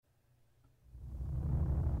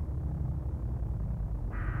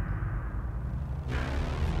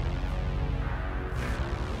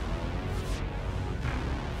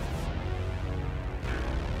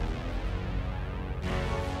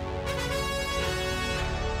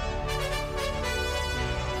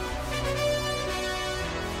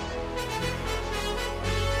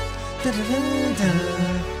This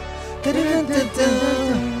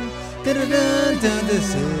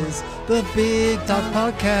is the Big Talk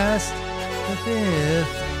Podcast with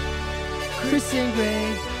Chris and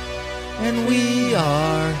Greg, and we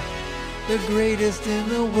are the greatest in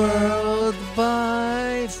the world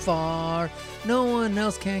by far. No one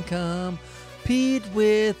else can compete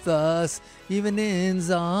with us, even in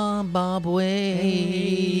Zimbabwe.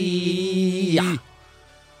 Yeah.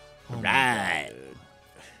 Right.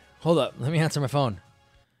 Hold up, let me answer my phone.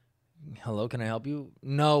 Hello, can I help you?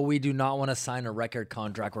 No, we do not want to sign a record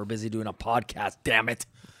contract. We're busy doing a podcast, damn it.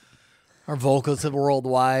 Our vocals are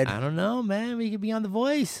worldwide. I don't know, man. We could be on The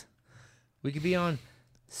Voice. We could be on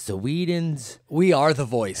Sweden's We are the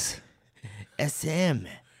voice. SM.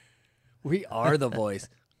 We are the voice.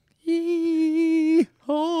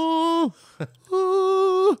 Oh,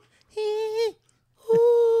 ooh,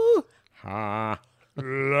 ooh, ha,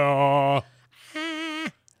 la, ha,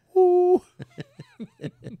 ooh.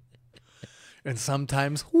 And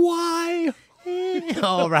sometimes, why?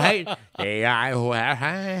 All right.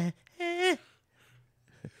 That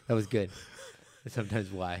was good.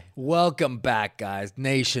 Sometimes why? Welcome back, guys.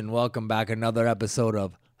 Nation, welcome back. Another episode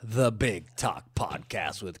of the Big Talk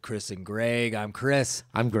Podcast with Chris and Greg. I'm Chris.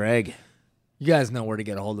 I'm Greg. You guys know where to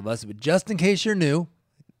get a hold of us, but just in case you're new,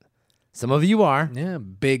 Some of you are. yeah,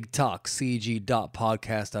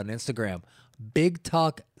 bigtalkcg.podcast on Instagram,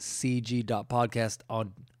 bigtalkcg.podcast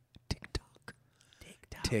on TikTok.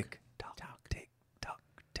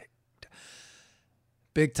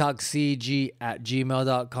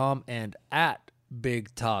 BigTalkCG@gmail.com and at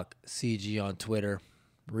BigTalkCG on Twitter.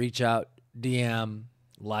 Reach out, DM,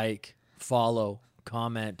 like, follow,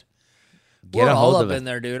 comment. Get We're a all hold up of us. in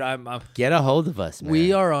there, dude. Get a hold of us, man.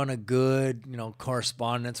 We are on a good,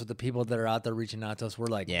 correspondence with the people that are out there reaching out to us. We're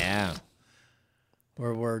like, Yeah.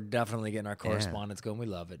 we're definitely getting our correspondence going. We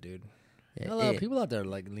love it, dude. A lot of people out there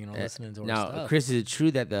listening to our Now, stuff. Chris, is it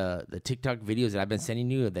true that the TikTok videos that I've been sending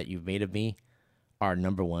you that you've made of me are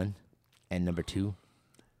number 1 and number 2?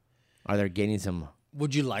 Are they getting some?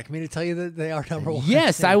 Would you like me to tell you that they are number 1?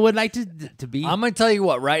 Yes, I would like to be. I'm going to tell you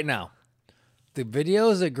what right now. The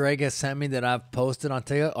videos that Greg has sent me that I've posted on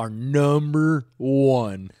TikTok are number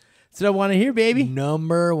 1. That's what I want to hear, baby.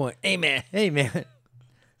 Number 1. Hey, man. Hey, man.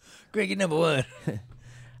 Greg, you're number 1.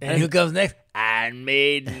 And who comes next? Iron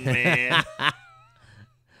Maiden, man. I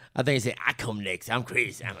think you say, I come next. I'm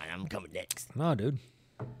Chris. I'm coming next. No, dude.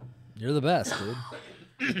 You're the best, dude.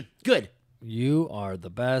 Good. You are the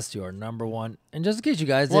best. You are number 1. And just in case you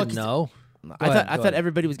guys Well, didn't know. I thought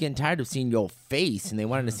everybody was getting tired of seeing your face and they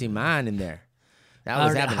wanted to see mine in there. That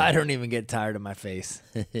was happening. I don't even get tired of my face.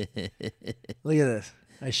 Look at this.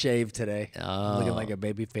 I shaved today. I'm looking like a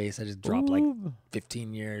baby face. I just dropped like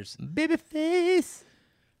 15 years. Baby face.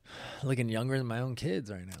 Looking younger than my own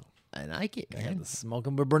kids right now. I like it, I got man. the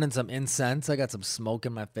smoking. We're burning some incense. I got some smoke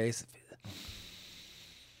in my face.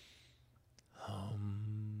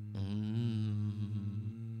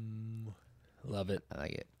 Love it. I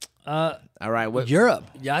like it. All right. What Europe.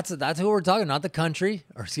 Yeah, that's who we're talking. Not the country,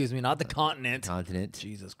 or excuse me, not the continent. continent?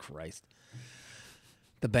 Jesus Christ.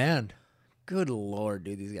 The band. Good Lord,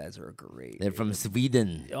 dude. These guys are great. They're from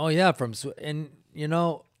Sweden. Oh yeah, and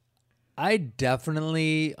I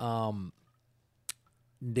definitely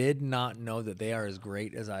did not know that they are as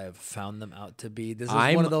great as I have found them out to be. This is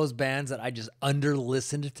one of those bands that I just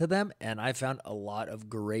under-listened to them, and I found a lot of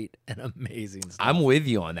great and amazing stuff. I'm with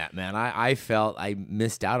you on that, man. I felt I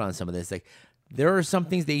missed out on some of this. Like, there are some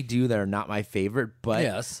things they do that are not my favorite, but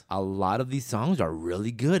Yes. a lot of these songs are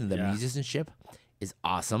really good, and the Yeah. musicianship is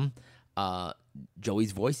awesome.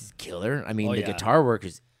 Joey's voice is killer. I mean, Oh, the yeah. guitar work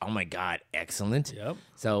is, oh my God, excellent. Yep.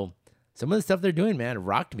 So some of the stuff they're doing, man,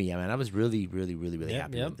 rocked me. I mean, I was really, really, really, really Yep,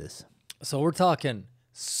 happy yep. with this. So we're talking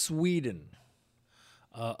Sweden.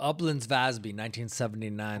 Uplands Vasby,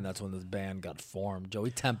 1979. That's when this band got formed.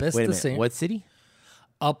 Joey Tempest, Wait a the minute, singer. what city?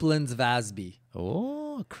 Uplands Vasby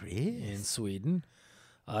Oh, Chris. in Sweden.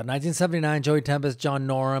 1979. Joey Tempest, John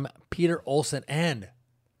Norum, Peter Olsen, and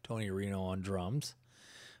Tony Reno on drums.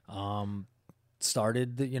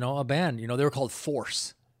 Started a band. They were called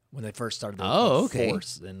Force when they first started. They were called okay.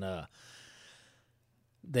 Force, and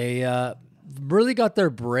they really got their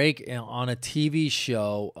break on a TV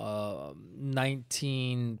show,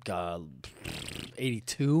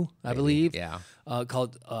 1982, I believe. Yeah.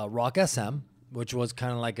 Called Rock SM, which was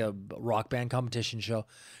kind of like a rock band competition show.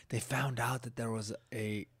 They found out that there was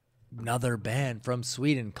another band from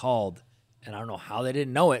Sweden called, and I don't know how they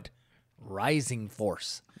didn't know it, Rising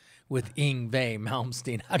Force with Yngwie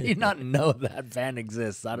Malmsteen. How do you not know that band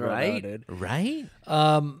exists? I don't know, dude. Right?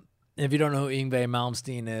 If you don't know who Yngwie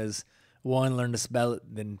Malmsteen is, One, learn to spell it,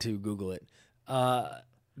 then two, Google it.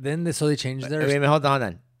 So they changed their. Wait, hold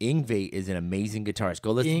on. Yngwie is an amazing guitarist.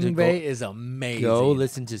 Go listen to Yngwie is amazing. Go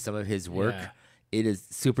listen to some of his work. Yeah. It is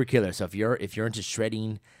super killer. So if you're into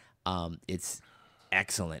shredding, it's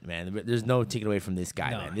excellent, man. There's no taking away from this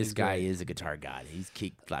guy, No, man. This he's guy great. is a guitar god. He's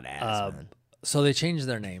kicked a lot of ass, man. So they changed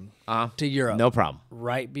their name to Europe. No problem.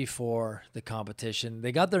 Right before the competition,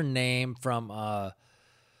 they got their name from.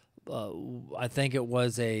 I think it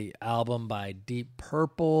was a album by Deep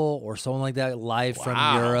Purple or something like that, live from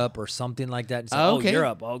Europe or something like that. So, Okay.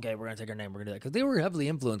 Europe. Okay, we're gonna take our name. We're gonna do that because they were heavily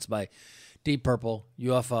influenced by Deep Purple,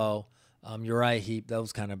 UFO, Uriah Heep,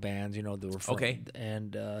 those kind of bands. You know, they were from, Okay.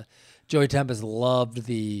 And Joey Tempest loved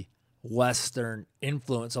the Western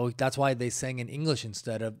influence, so that's why they sang in English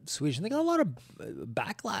instead of Swedish. And they got a lot of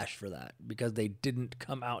backlash for that because they didn't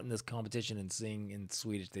come out in this competition and sing in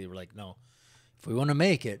Swedish. They were like, no, if we want to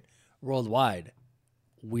make it worldwide,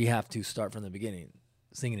 we have to start from the beginning,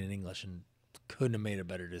 singing in English, and couldn't have made a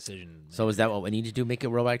better decision. So is that what we need to do? Make it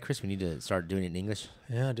worldwide, Chris? We need to start doing it in English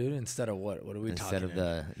Yeah, dude. Instead of what? What are we instead talking of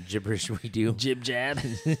the gibberish we do. jib jab?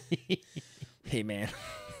 Hey, man.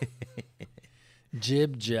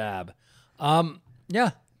 Jib jab.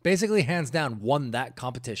 Yeah, basically hands down won that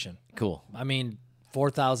competition. Cool. I mean,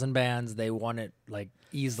 4,000 bands. They won it like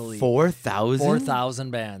easily. 4,000.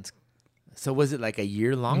 4,000 bands. So was it like a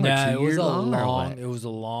year long or Yeah, 2 years long? or what? It was a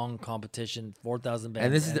long competition. 4,000 bands.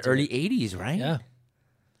 And this is the entered early it. 80s, right? Yeah.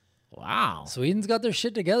 Wow. Sweden's got their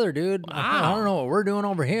shit together, dude. I Wow. don't know what we're doing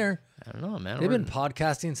over here. I don't know, man. They've been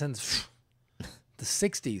podcasting since the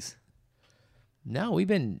 60s. No, we've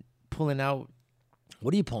been pulling out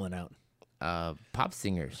What are you pulling out? pop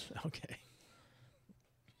singers Okay.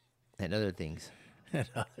 and other things. And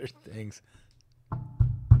other things.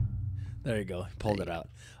 There you go. Pulled it out.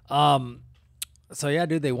 So yeah,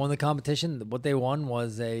 dude, they won the competition. What they won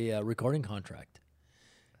was a recording contract,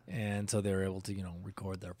 and so they were able to,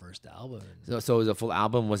 record their first album. So it was a full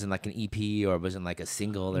album? Wasn't like an EP or wasn't like a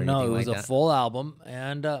single or No, anything it was like a that? full album,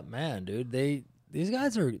 and man, dude, these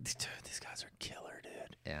guys are killer,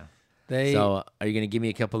 dude. Yeah. They, So are you gonna give me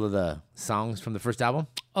a couple of the songs from the first album?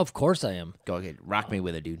 of course, I am. Go ahead, rock me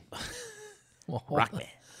with it, dude. Rock me.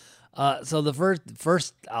 So the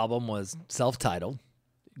first album was self-titled,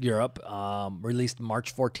 Europe, released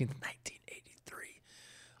March 14th, 1983,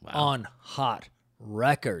 on Hot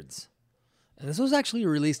Records. And this was actually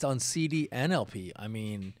released on CD and LP. I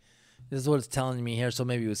mean, this is what it's telling me here, so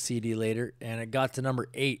maybe it was CD later. And it got to number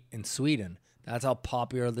 8 in Sweden. That's how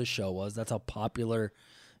popular this show was. That's how popular,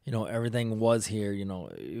 everything was here.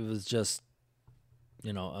 It was just,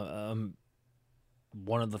 one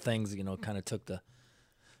of the things, kind of took the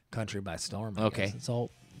country by storm. I Okay. guess.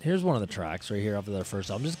 So here's one of the tracks right here off of their first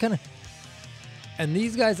album. Just kind of, and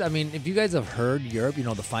these guys, I mean, if you guys have heard Europe, the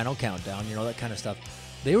Final Countdown, that kind of stuff,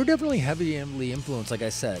 they were definitely heavily influenced, like I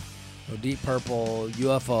said. Deep Purple,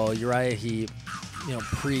 UFO, Uriah Heep,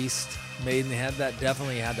 Priest, Maiden,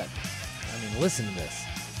 definitely had that. I mean, listen to this.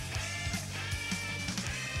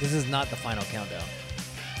 This is not the Final Countdown.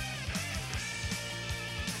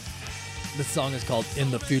 This song is called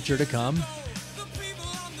In the Future to Come.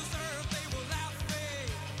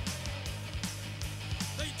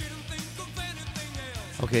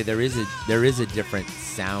 Okay, there is a different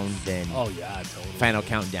sound than Oh yeah, totally. Final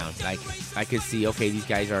Countdown. I could see. Okay, these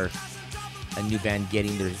guys are a new band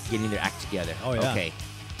getting their act together. Oh, yeah. Okay,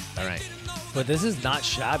 all right. But this is not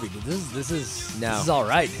shabby, dude. This is No. all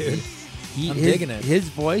right, dude. I'm his, digging it. His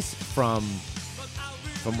voice from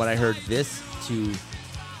what I heard, this to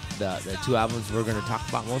the two albums we're going to talk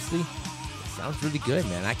about mostly, sounds really good,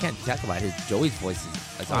 man. I can't talk about his Joey's voice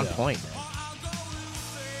is on yeah. point, man.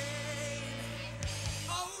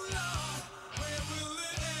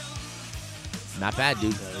 Not bad,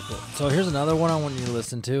 dude. So here's another one I want you to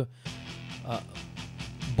listen to.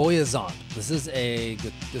 Boyazant. This is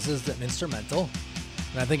an instrumental,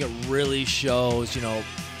 and I think it really shows,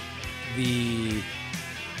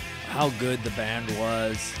 how good the band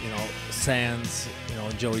was. Sans,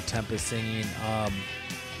 Joey Tempest singing,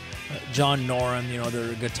 John Norum,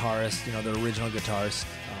 their guitarist, their original guitarist.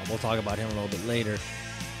 We'll talk about him a little bit later.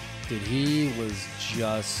 Dude, he was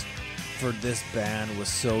just, for this band, was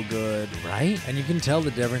so good. Right? And you can tell the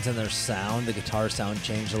difference in their sound. The guitar sound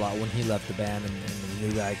changed a lot when he left the band and the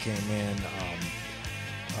new guy came in,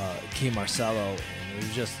 Key Marcello.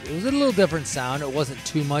 And it was a little different sound. It wasn't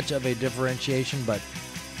too much of a differentiation, but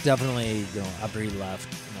definitely, after he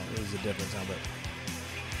left, it was a different sound. But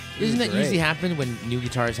it Doesn't was that great. usually happen when new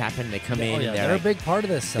guitars happen? They come Oh, in yeah, and they're they're a big part of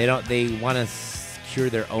this. they want to secure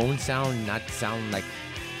their own sound, not sound like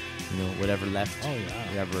whatever left. Oh, yeah.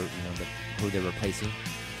 Whatever who they're replacing.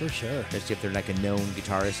 For sure. Especially if they're like a known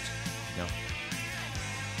guitarist. You know.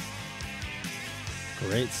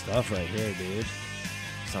 Great stuff right here, dude.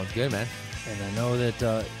 Sounds good, man. And I know that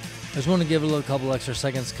I just want to give it a couple extra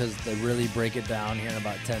seconds because they really break it down here in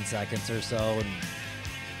about 10 seconds or so and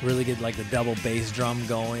really get like the double bass drum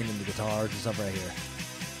going and the guitars and stuff right here.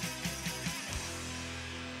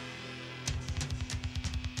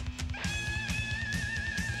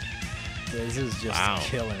 This is just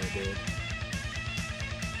killing it, dude.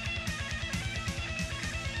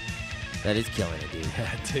 That is killing it, dude.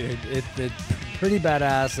 Yeah, dude. It's pretty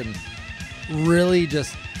badass and really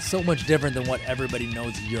just so much different than what everybody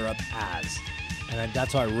knows Europe as. And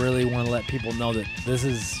that's why I really want to let people know that this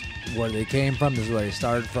is where they came from, this is where they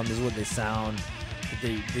started from, this is what they sound.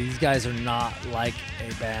 These guys are not like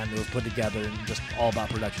a band that was put together and just all about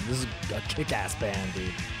production. This is a kick-ass band,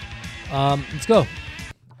 dude. Let's go.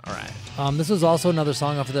 All right. This was also another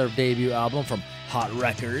song off of their debut album from Hot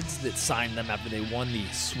Records that signed them after they won the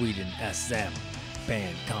Sweden SM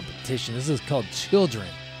band competition. This is called Children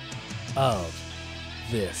of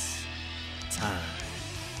This Time.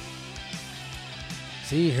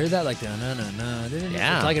 See, you hear that? Like, yeah.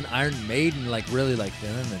 It's like an Iron Maiden, like really like. You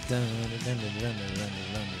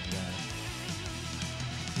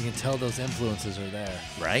can tell those influences are there.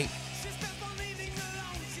 Right.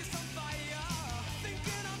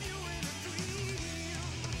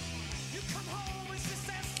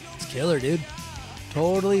 Killer, dude.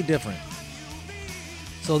 Totally different.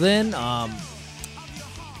 So then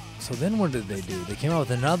what did they do? They came out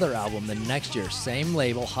with another album the next year, same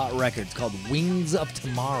label, Hot Records, called Wings of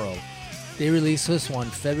Tomorrow. They released this one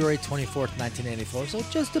February 24th, 1984, so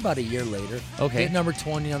just about a year later. Okay. Hit number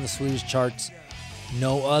 20 on the Swedish charts.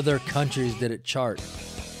 No other countries did it chart.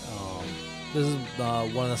 This is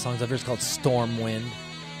one of the songs I've heard. It's called Stormwind.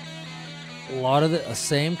 A lot of the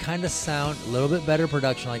same kind of sound, a little bit better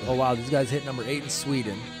production. Like, oh wow, these guys hit number 8 in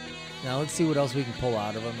Sweden. Now let's see what else we can pull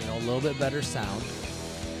out of them. You know, a little bit better sound.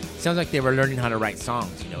 Sounds like they were learning how to write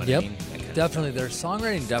songs. You know what I mean? Yep, definitely. Their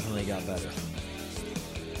songwriting definitely got better.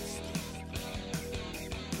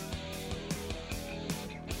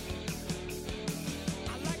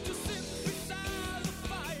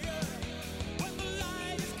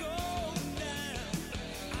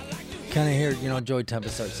 Kind of hear, you know, Joey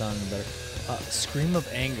Tempest start sounding better. Scream of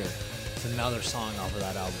Anger. It's another song off of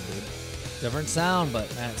that album, dude. Different sound,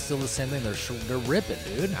 but man, it's still the same thing. They're ripping,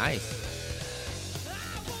 dude. Nice.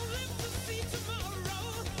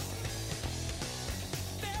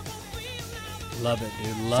 Love it,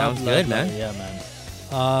 dude. Sounds good, man. Yeah,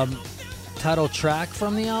 man. Title track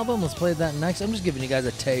from the album. Let's play that next. I'm just giving you guys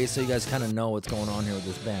a taste so you guys kind of know what's going on here with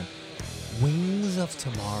this band. Wings of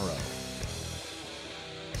Tomorrow.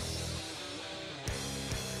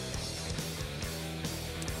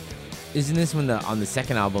 Isn't this when on the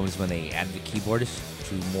second album is when they added the keyboardist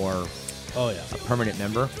to more a permanent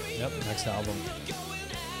member? Yep, next album.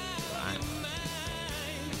 Right.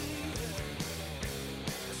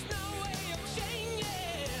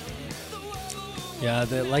 Yeah,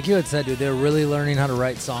 like you had said, dude, they're really learning how to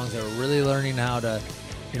write songs. They're really learning how to,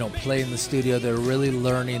 you know, play in the studio. They're really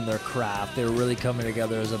learning their craft. They're really coming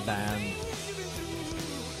together as a band.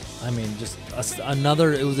 I mean, just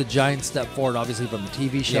it was a giant step forward, obviously, from the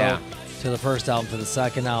TV show to the first album to the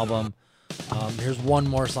second album. Here's one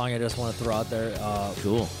more song I just want to throw out there.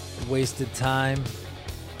 Cool. Wasted Time.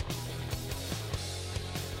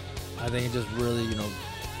 I think it just really, you know,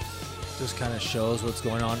 just kind of shows what's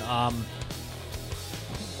going on.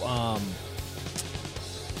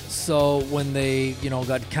 So when they, you know,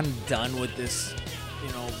 got kind of done with this,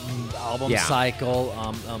 you know, album cycle,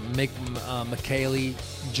 Mick McKaylee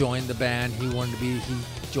joined the band. He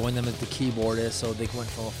joined them as the keyboardist, so they went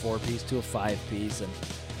from a 4-piece to a 5-piece, and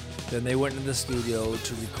then they went into the studio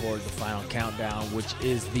to record the Final Countdown, which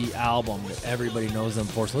is the album that everybody knows them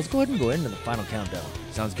for. So let's go ahead and go into the Final Countdown.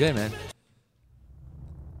 Sounds good, man.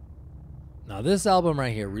 Now this album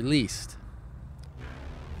right here, released.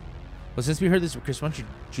 Well, since we heard this, Chris, why don't you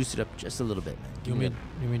juice it up just a little bit, man? You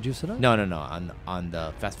mean juice it up? No. On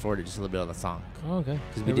the fast forward just a little bit on the song. Oh, okay.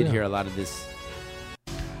 Because we did hear a lot of this.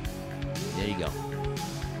 There you go.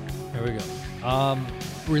 There we go.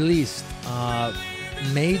 Released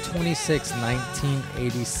May 26,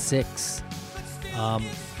 1986.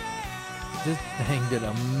 This thing did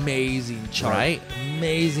amazing chart. Right?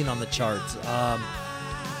 Amazing on the charts.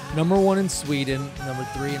 Number 1 in Sweden, number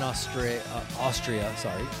 3 in Austria.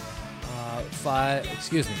 Sorry. 5.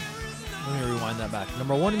 Excuse me. Let me rewind that back.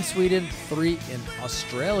 Number 1 in Sweden, 3 in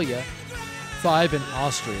Australia, 5 in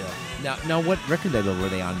Austria. Now, what record label were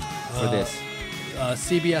they on for this?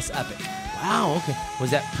 CBS Epic. Oh, okay.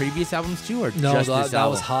 Was that previous albums too, or No, just that, this that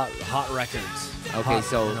album? was Hot Records. Okay, Hot,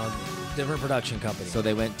 so- you know, different production company. So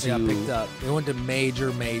they went They got picked to up. They went to major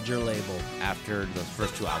label. after those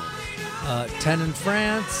first 2 albums. 10 in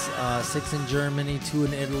France, 6 in Germany, 2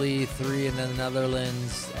 in Italy, 3 in the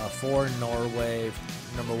Netherlands, 4 in Norway,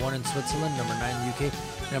 number 1 in Switzerland, number 9 in the UK,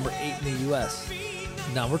 number 8 in the US.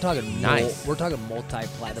 Now we're talking Nice. we're talking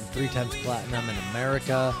multi-platinum, 3 times platinum in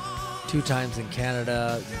America, 2 times in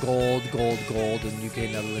Canada, gold in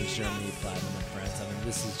UK, Netherlands, Germany, platinum in France. I mean,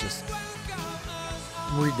 this is just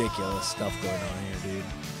ridiculous stuff going on here, dude.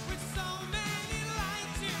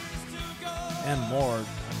 And more.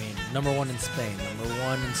 I mean, number 1 in Spain, number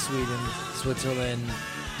 1 in Sweden, Switzerland,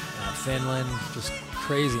 Finland, just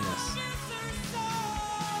craziness.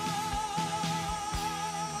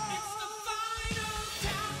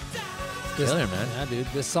 Killer, man. Yeah, dude.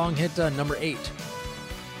 This song hit number 8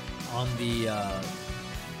 on the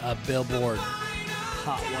Billboard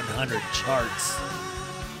Hot 100 charts.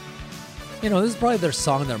 You know, this is probably their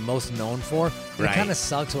song they're most known for. Right. It kind of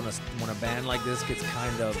sucks when a band like this gets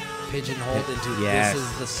kind of pigeonholed into Yes. this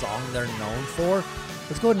is the song they're known for.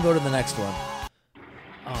 Let's go ahead and go to the next one.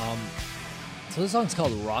 So this song's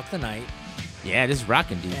called Rock the Night. Yeah, this is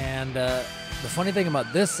rocking, dude. And the funny thing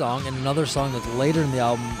about this song and another song that's later in the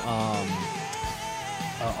album,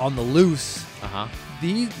 On the Loose, Uh-huh.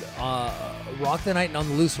 these Rock the Night and On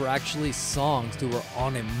the Loose were actually songs that were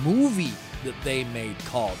on a movie that they made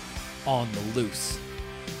called On the Loose.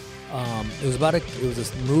 It was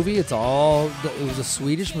a movie. It was a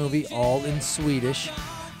Swedish movie, all in Swedish,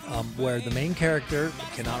 where the main character,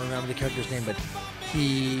 I cannot remember the character's name, but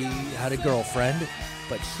he had a girlfriend,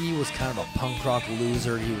 but he was kind of a punk rock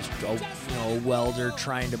loser. He was a welder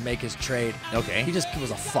trying to make his trade. Okay. He just was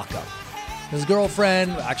a fuck up. His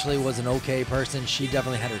girlfriend actually was an okay person. She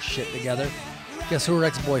definitely had her shit together. Guess who her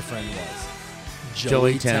ex-boyfriend was?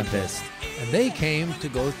 Joey Tempest. And they came to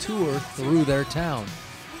go tour through their town.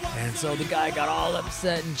 And so the guy got all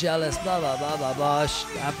upset and jealous, blah, blah, blah, blah, blah,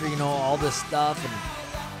 after, all this stuff. And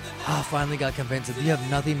finally got convinced that you have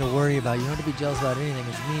nothing to worry about. You don't have to be jealous about anything.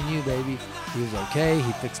 It's me and you, baby. He was okay.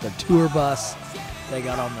 He fixed their tour bus. They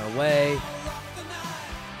got on their way.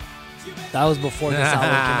 That was before this album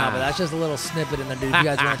came out, but that's just a little snippet in there, dude. If you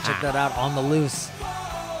guys want to check that out, On the Loose,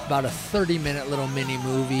 about a 30-minute little mini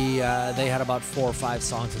movie. They had about 4 or 5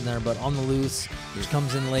 songs in there, but On the Loose, which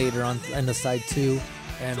comes in later on the side 2,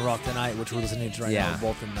 and Rock the Night, which we're listening to right now, are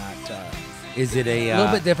both in that. Is it a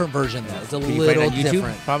little bit different version, though. It's a can you find it little on YouTube,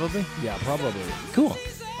 different. probably? Yeah, probably. Cool.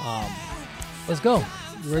 Let's go.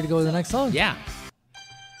 You ready to go to the next song? Yeah.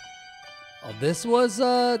 Oh, this was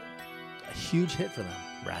a huge hit for them.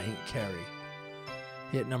 Right, Carrie.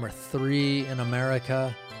 Hit number 3 in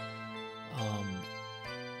America.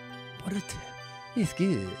 It's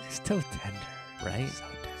good. It's so tender. Right? So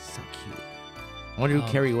tender. So cute. I wonder who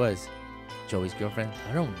Carrie was. Joey's girlfriend?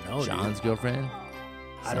 I don't know. John's dude. girlfriend?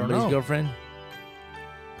 I don't Somebody's know. girlfriend?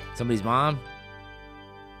 Somebody's mom?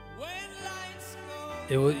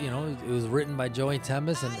 It was, it was written by Joey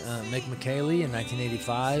Tempest and Mick McKaylee in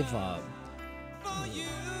 1985.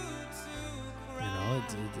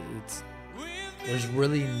 It's there's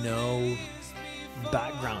really no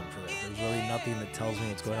background for this. There's really nothing that tells me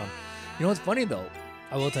what's going on. You know what's funny though?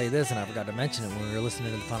 I will tell you this, and I forgot to mention it when we were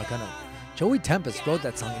listening to the Final Countdown. Joey Tempest wrote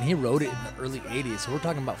that song, and he wrote it in the early 80s. So we're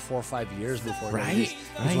talking about 4 or 5 years before Right. Is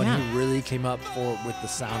Right, when yeah. he really came up with the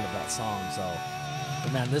sound of that song. So,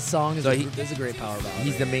 but man, this song is, is a great power ballad.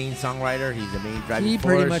 He's the main songwriter. He's the main driving He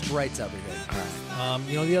force. pretty much writes everything. All right.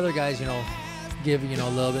 The other guys, give a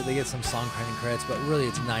little bit. They get some songwriting credits, but really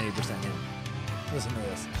it's 90% him. Listen to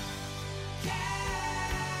this.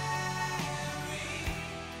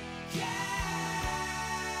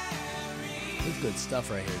 It's good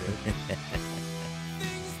stuff right here, dude.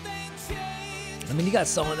 I mean, you got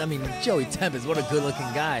someone. Joey Tempest, what a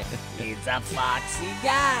good-looking guy. He's a foxy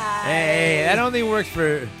guy. Hey, that only works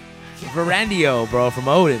for Randio, bro, from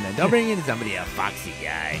Odin. Man. Don't bring in somebody a foxy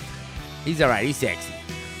guy. He's all right. He's sexy.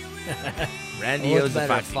 Randio's What's a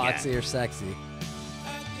better, foxy foxy guy. or sexy?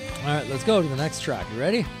 All right, let's go to the next track. You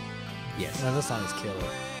ready? Yes. Man, this song is killer.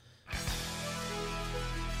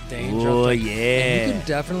 Danger. Oh, And yeah. you can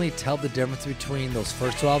definitely tell the difference between those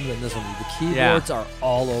first 2 albums and this one. The keyboards are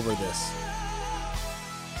all over this.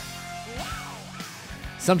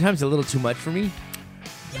 Sometimes a little too much for me,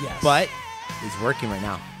 Yes. but it's working right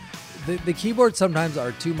now. the keyboards sometimes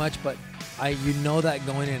are too much, but that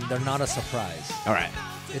going in, they're not a surprise. All right.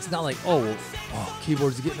 It's not like,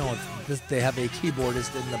 keyboards get they have a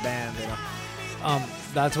keyboardist in the band.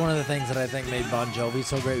 That's one of the things that I think made Bon Jovi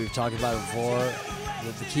so great. We've talked about it before.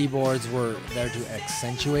 The keyboards were there to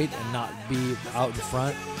accentuate and not be out in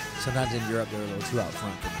front. Sometimes in Europe, they're a little too out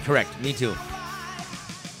front for me. Correct. Me too.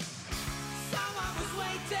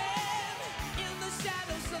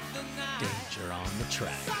 Danger on the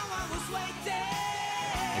track.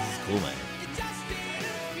 This is cool, man.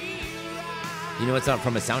 You know it's out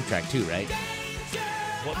from a soundtrack too, right?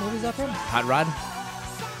 What movie is that from? Hot Rod?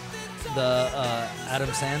 The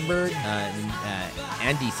Adam Sandberg?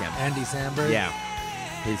 Andy Samberg. Andy Samberg? Yeah.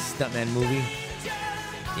 His stuntman movie.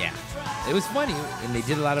 Yeah. It was funny, and they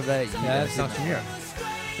did a lot of songs from Europe.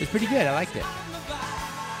 It was pretty good. I liked it.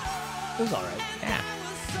 It was all right. Yeah.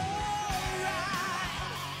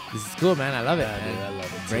 This is cool, man. I love it. Yeah, dude, I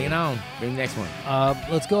love it. Bring it on. Bring the next one.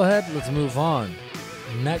 Let's go ahead. Let's move on.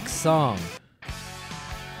 Next song.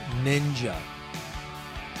 Ninja.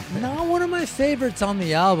 Not one of my favorites on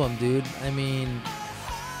the album, dude. I mean,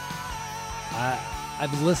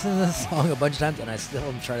 I've listened to this song a bunch of times, and I still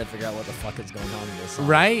am trying to figure out what the fuck is going on in this song.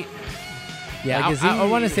 Right? Yeah, Like, I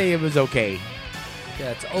want to say it was okay. Yeah,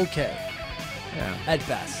 it's okay. Yeah. At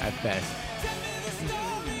best. At best.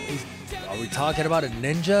 Are we talking about a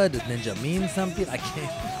ninja? Does ninja mean something?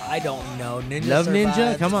 I don't know. Ninja Love Ninja?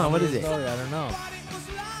 survives. Come on, Tell what me is the it? story. I don't know.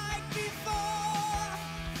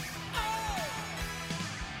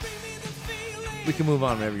 We can move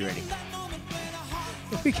on whenever you're ready.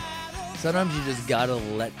 Sometimes you just gotta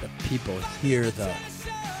let the people hear the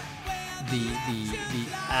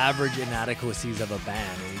average inadequacies of a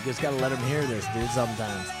band. And you just gotta let them hear this, dude.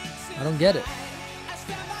 Sometimes I don't get it.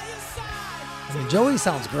 I mean, Joey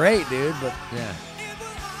sounds great, dude, but Yeah.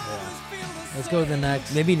 let's go to the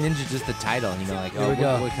next. Maybe Ninja just the title, like, Here we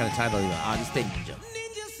go. What kind of title you want? Oh, just say Ninja.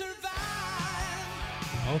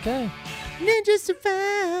 Okay, Ninja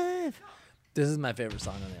Survive. this is my favorite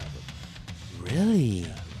song on the album. Really? I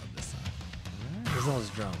love this song. There's those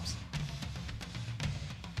drums.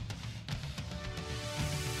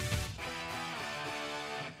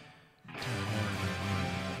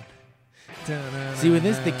 See, with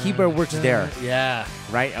this, the keyboard works there. Yeah.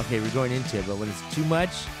 Right? Okay, we're going into it, but when it's too much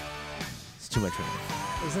for me.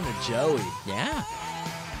 Isn't it Joey? Yeah.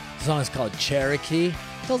 The song is called Cherokee. It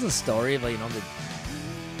tells a story of,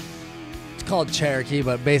 it's called Cherokee,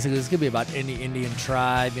 but basically it's going to be about any Indian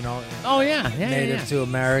tribe, Oh, yeah. native to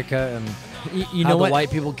America, and You how know the what?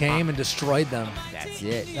 white people came and destroyed them. That's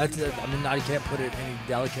it. That's it. I mean, you can't put it any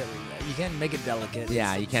delicate. You can't make it delicate.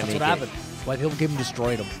 Yeah, you can't That's make what it. happened. White people came and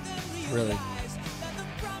destroyed them. Really.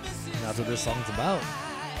 And that's what this song's about.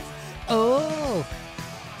 Oh.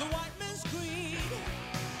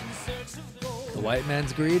 The white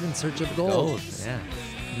man's greed in search of gold. Gold. Yeah.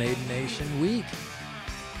 Maiden Nation Week.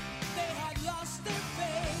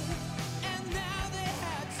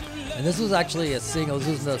 And this was actually a single. This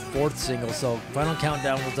was the 4th single. So Final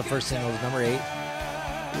Countdown was the first single. It was number 8.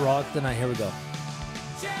 Rock the Night. Here we go.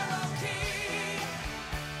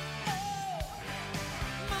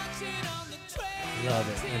 Love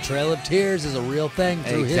it. And Trail of Tears is a real thing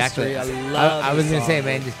through Exactly. history. I love I was this going to say, song.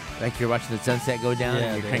 man, just like you're watching the sunset go down Yeah,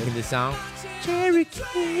 and you're dude. cranking the song.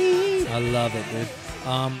 Cherokee. I love it, dude.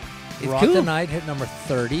 It's Rock cool. the Night hit number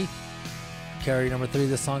 30. Carry number 3.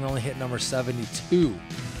 This song only hit number 72 on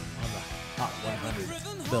the Hot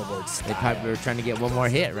 100 Billboard They style. probably were trying to get one more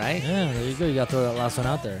hit, right? Yeah, there you go. You got to throw that last one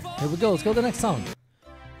out there. Here we go. Let's go to the next song.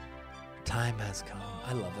 Time Has Come.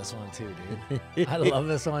 I love this one too, dude. I love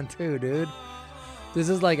this one too, dude. This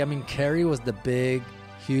is like, Carrie was the big,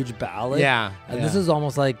 huge ballad. Yeah. And this is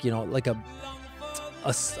almost like, like a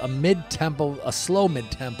mid-tempo, a slow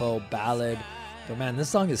mid-tempo ballad. But man, this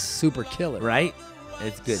song is super killer. Right?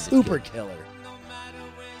 It's good. It's Super good. killer.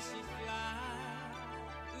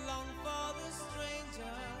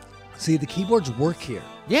 See, the keyboards work here.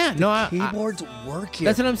 Yeah, no, Keyboards work here.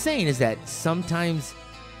 that's what I'm saying is that sometimes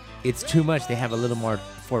it's too much. They have a little more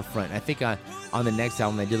forefront. I think on the next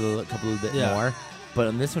album they did a couple bit Yeah. more, but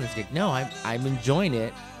on this one it's like, no, I'm enjoying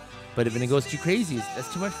it, but if it goes too crazy,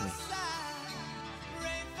 that's too much for me.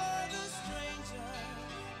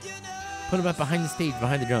 Put them up behind the stage,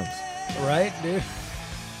 behind the drums. Right, dude?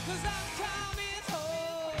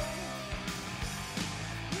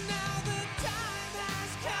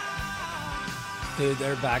 Dude,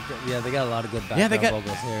 they're back. Yeah, they got a lot of good background they got-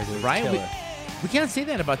 vocals here, dude. Right? Killer. We can't say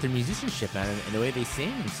that about their musicianship, man, and the way they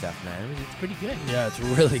sing and stuff, man. It's pretty good. Yeah, it's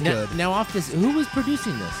really Now, good. now off this, who was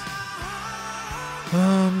producing this?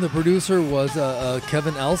 The producer was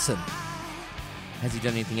Kevin Elson. Has he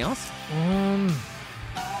done anything else?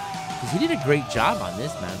 Because he did a great job on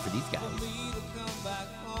this, man, for these guys.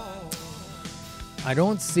 I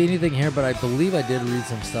don't see anything here, but I believe I did read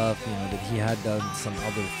some stuff, that he had done some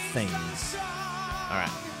other things. All right.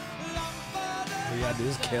 Yeah, dude,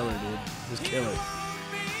 this is killer, dude. This is killer.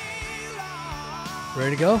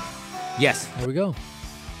 Ready to go? Yes. Here we go.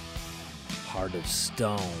 Heart of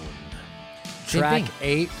Stone. Same Track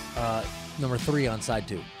thing. 8, number 3 on side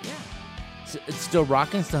 2. Yeah. It's still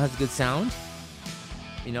rocking. Still has a good sound.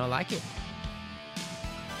 You know, I like it.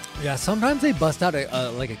 Yeah, sometimes they bust out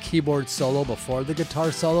like a keyboard solo before the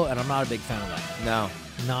guitar solo, and I'm not a big fan of that. No.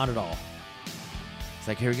 Not at all. It's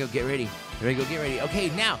like, here we go, get ready. Here we go, get ready. Okay,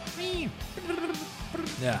 now.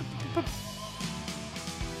 Yeah.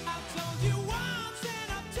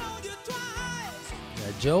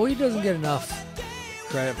 Yeah, Joey doesn't get enough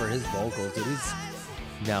credit for his vocals, dude.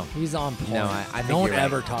 No. He's on point. No, I think no one you're right.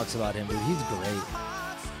 ever talks about him, dude. He's great.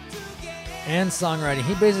 And songwriting.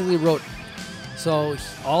 He basically wrote. So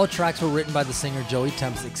all tracks were written by the singer Joey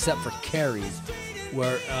Tempest, except for Carrie's,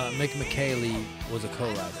 where Mick McKaylee was a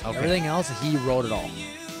co-writer. Okay. Everything else, he wrote it all.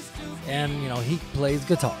 And you know, he plays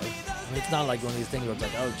guitar. I mean, it's not like one of these things where it's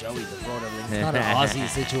like, oh, Joey just wrote everything. It's not an Aussie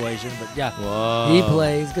situation, but yeah, Whoa. he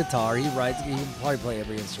plays guitar. He writes. He can probably play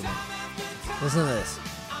every instrument. Listen to this.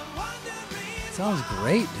 Sounds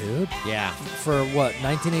great, dude. Yeah. For what,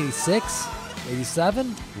 1986,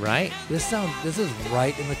 87? Right? This is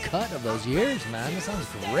right in the cut of those years, man. This sounds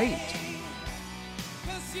great.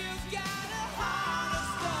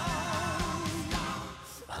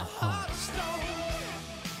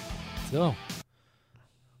 So,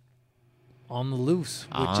 On the Loose,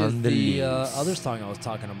 which On is the the Loose. other song I was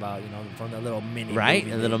talking about, you know, from that little mini Right?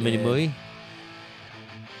 movie A little they mini did. movie.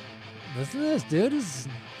 Listen to this, dude. It's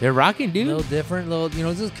They're rocking, a dude. little different, you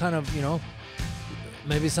know, this is kind of, you know,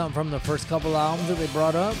 maybe something from the first couple albums that they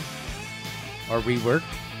brought up. Or reworked.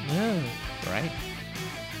 Yeah. Right?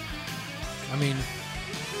 I mean,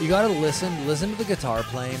 you gotta listen to the guitar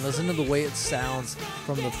playing, listen to the way it sounds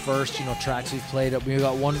from the first, you know, tracks we've played. We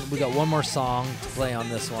got one more song to play on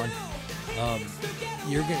this one.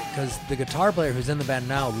 Because the guitar player who's in the band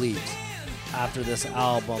now leaves after this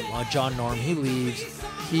album. John Norm, he leaves.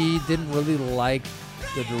 He didn't really like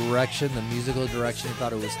the direction, the musical direction. He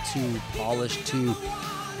thought it was too polished, too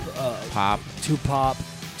Pop.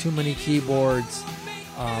 too many keyboards.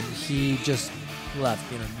 He just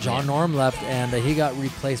left. You know, John Norm left, and he got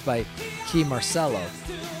replaced by Key Marcello.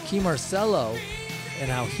 Key Marcello, and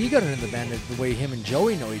how he got into the band, is the way him and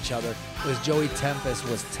Joey know each other, was Joey Tempest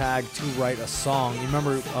was tagged to write a song. You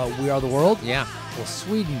remember We Are the World? Yeah. Well,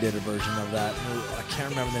 Sweden did a version of that. I can't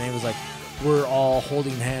remember the name. It was like We're All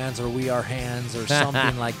Holding Hands or We Are Hands or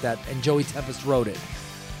something like that. And Joey Tempest wrote it.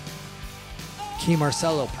 Key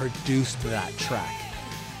Marcello produced that track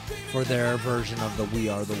for their version of the We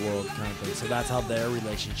Are the World kind of thing. So that's how their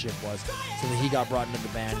relationship was. So that he got brought into the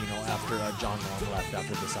band, you know, after John Norm left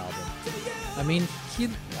after this album. I mean,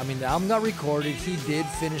 the album got recorded. He did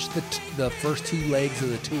finish the first 2 legs of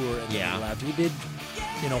the tour and then he left. He did,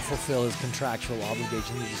 you know, fulfill his contractual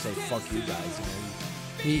obligation to just say, fuck you guys. You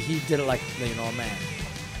know, he did it like, you know, a man.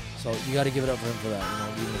 So you got to give it up for him for that, you know,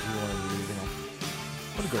 even if you wanted to leave, you know.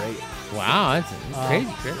 What a great. Wow, that's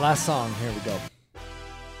crazy. Chris. Last song, here we go.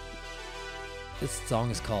 This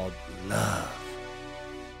song is called Love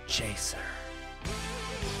Chaser.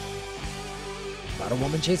 About a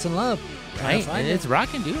woman chasing love. Trying Right? to find And it. it's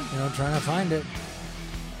rocking, dude. You know, trying to find it.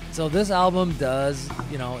 So this album does,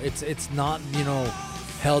 you know, it's not, you know,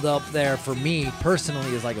 held up there for me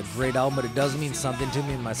personally as like a great album, but it does mean something to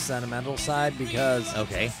me in my sentimental side because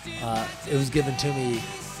Okay. it was given to me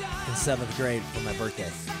in 7th grade for my birthday.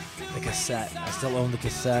 The cassette. I still own the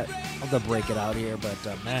cassette. I'll have to break it out here, but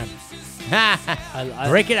man, I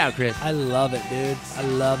Break it out, Chris. I love it, dude. I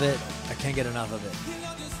love it. I can't get enough of it.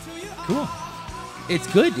 Cool. It's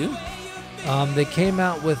good, dude. They came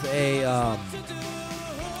out with a,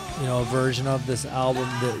 you know, a version of this album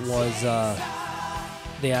that was,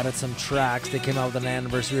 they added some tracks. They came out with an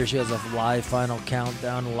anniversary issue as a live Final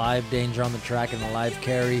Countdown, a live Danger on the track, and a live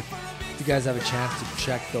Carry. If you guys have a chance to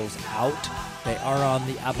check those out, they are on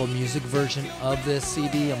the Apple Music version of this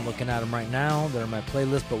CD. I'm looking at them right now. They're in my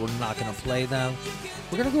playlist, but we're not going to play them.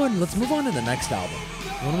 We're going to go ahead and let's move on to the next album.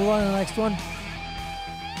 You want to move on to the next one?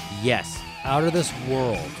 Yes. Out of This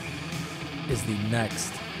World is the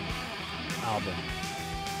next album.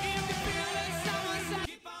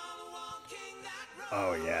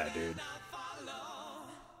 Oh yeah, dude.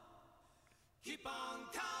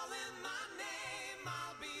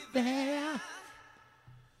 There.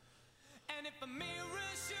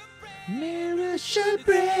 Mirror should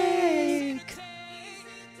break.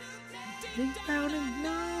 Think down and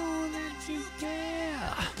know that you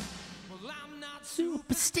care.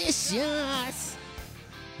 Superstitious.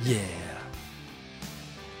 Yeah.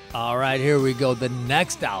 All right, here we go. The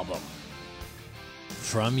next album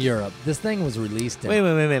from Europe. This thing was released in... Wait,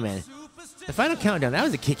 man. The Final Countdown, that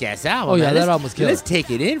was a kick-ass album. Oh, yeah, man. that album was killer. Let's take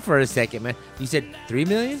it in for a second, man. You said 3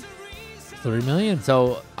 million? 3 million.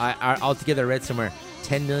 So I altogether read somewhere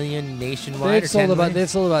 10 million nationwide. They've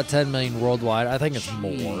sold about 10 million worldwide. I think it's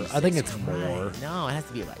more. Jeez, I think it's Christ. more. No, it has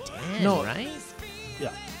to be about 10, No. right?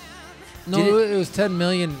 Yeah. No, it was 10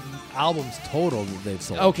 million albums total that they've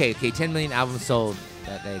sold. Okay, 10 million albums sold.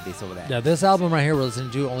 That they sold that. Yeah, this album right here we're listening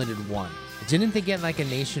to only did one. Didn't they get like a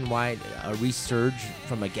nationwide resurge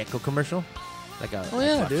from a Gecko commercial? Like a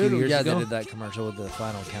yeah, a few dude. years Yeah, ago? they did that commercial with the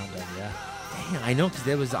Final Countdown. Yeah. Damn, I know because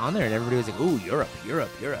it was on there and everybody was like, "Ooh, Europe." Yeah.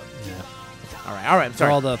 All right. I'm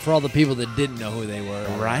sorry. For all the people that didn't know who they were.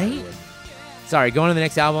 Right? Sorry. Going to the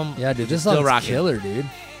next album. Yeah, dude. This still song's rocking. killer, dude.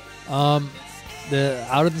 The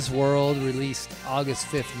Out of This World released August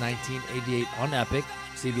 5th, 1988 on Epic,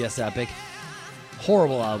 CBS Epic.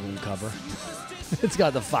 Horrible album cover. It's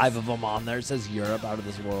got the 5 of them on there. It says Europe, Out of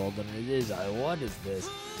This World, and it is what is this?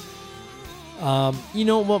 You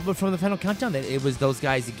know, well, but from the Final Countdown, it was those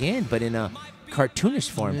guys again, but in a cartoonish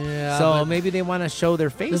form. Yeah, so but maybe they want to show their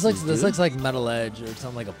faces. This looks like Metal Edge or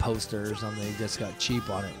something, like a poster or something. They just got cheap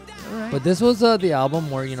on it. All right. But this was the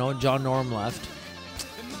album where John Norum left,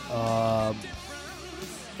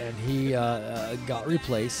 and he got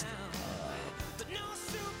replaced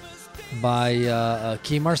by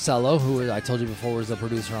Key Marcello, who I told you before was the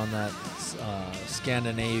producer on that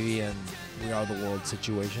Scandinavian We Are the World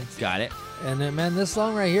situation. Got it. And then, man, this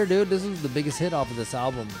song right here, dude, this is the biggest hit off of this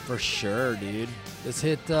album for sure, dude. This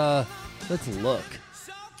hit, let's look.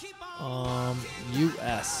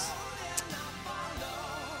 U.S.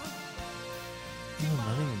 Oh, I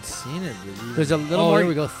haven't even seen it, dude. There's a little more. Here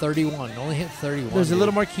we go, 31. It only hit 31. There's a dude.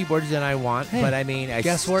 little more keyboards than I want, Hey, but I mean, I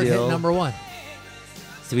guess still... where it hit number 1?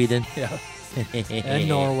 Sweden. Yeah. And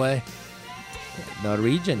Norway.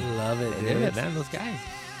 Norwegian. Love it, They did dude. it, man, those guys.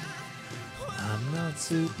 I'm not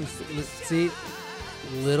super... See,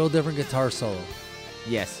 little different guitar solo.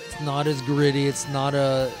 Yes. It's not as gritty. It's not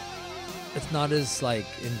as like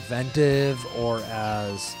inventive or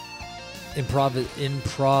as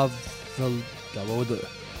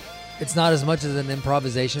it's not as much as an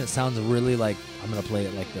improvisation. It sounds really like I'm gonna play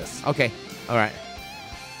it like this. Okay. All right.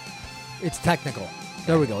 It's technical.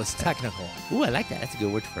 There we go. It's technical. Ooh, I like that. That's a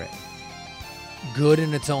good word for it. Good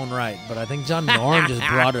in its own right, but I think John Norum just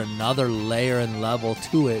brought another layer and level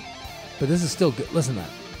to it. But this is still good. Listen to that.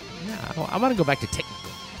 Yeah, I want to go back to technical.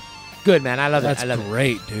 Good, man. I love That's it. I love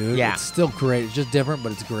great, dude. Yeah. It's still great. It's just different,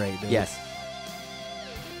 but it's great, dude. it. Yes.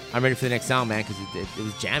 I'm ready for the next song, man, because it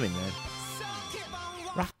was jamming, man.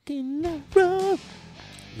 Rockin' the road.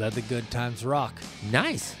 Let the good times rock.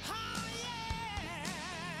 Nice.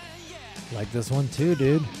 Like this one too,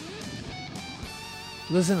 dude.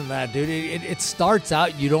 Listen to that, dude. It starts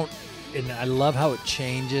out, you don't, and I love how it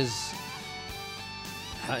changes.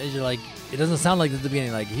 How you're like, it doesn't sound like this at the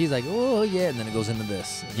beginning. Like he's like, oh yeah, and then it goes into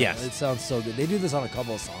this. Yes. It sounds so good. They do this on a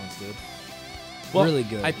couple of songs, dude. Well, really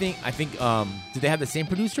good. I think. Did they have the same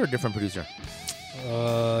producer or different producer?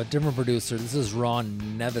 Different producer. This is Ron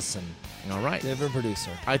Nevison. All right. Different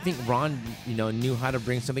producer. I think Ron, knew how to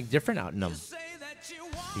bring something different out in them.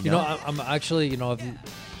 I'm actually,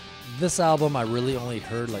 this album I really only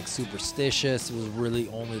heard like Superstitious. It was really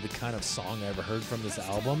only the kind of song I ever heard from this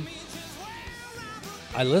album.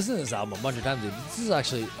 I listened to this album a bunch of times, dude. This is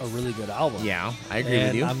actually a really good album. Yeah, I agree with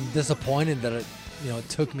And you. I'm disappointed that it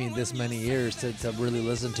took me this many years to really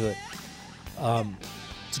listen to it.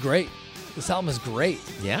 It's great. This album is great.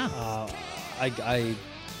 Yeah.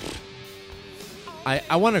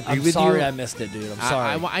 I want to agree I'm with sorry you. I missed it, dude. I'm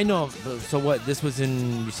sorry. I know. So what? This was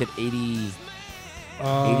in, you said 80,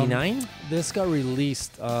 89? This got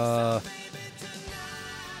released 88,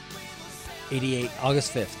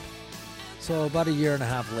 August 5th. So about a year and a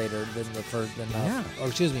half later than the first. Yeah. Or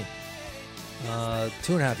excuse me,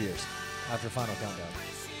 2.5 years after Final Countdown.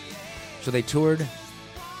 So they toured.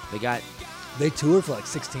 They toured for like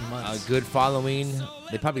 16 a months. good following.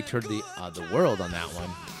 They probably toured the world on that one.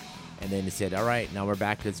 And then they said, all right, now we're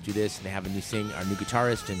back. Let's do this. And they have a new our new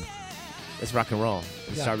guitarist, and let's rock and roll.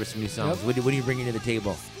 Let's start with some new songs. Yep. What are you bringing to the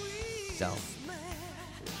table? So,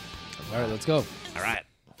 All right, let's go. all right.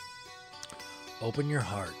 Open your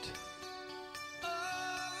heart.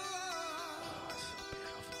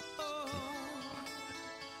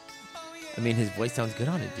 I mean, his voice sounds good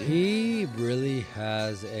on it, dude. He really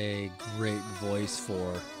has a great voice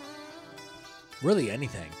for really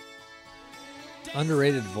anything.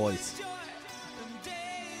 Underrated voice.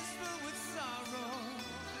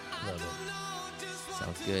 Love it.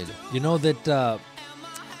 Sounds good. You know that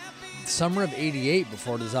summer of '88,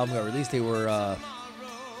 before this album got released, they were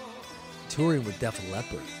touring with Def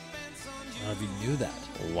Leppard. I don't know if you knew that.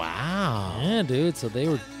 Wow. Yeah, dude. So they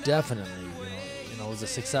were definitely, it was a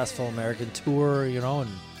successful American tour, and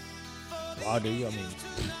wow, dude. I mean,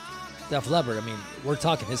 Def Leppard. I mean, we're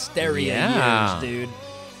talking Hysteria years, dude.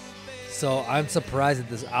 So I'm surprised that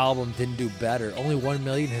this album didn't do better. Only 1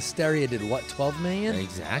 million. Hysteria did what? 12 million?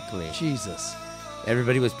 Exactly. Jesus.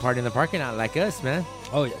 Everybody was partying in the parking lot like us, man.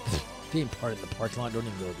 Oh yeah, being part of the parking lot. Don't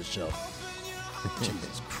even go to the show.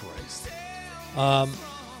 Jesus Christ.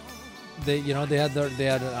 They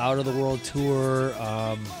had an out of the world tour.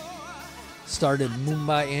 Started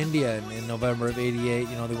Mumbai, India in November of '88.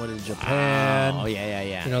 They went to Japan. Oh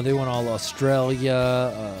yeah. They went all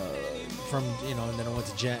Australia. From and then it went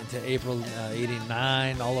to April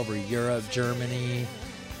 '89, all over Europe, Germany,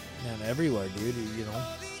 and everywhere, dude.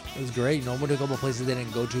 It was great. Went to a couple of places they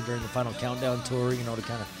didn't go to during the Final Countdown tour. To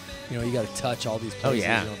kind of, you got to touch all these places. Oh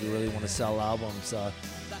yeah. If you really want to sell albums.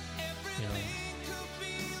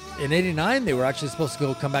 In '89 they were actually supposed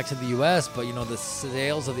to come back to the U.S., but the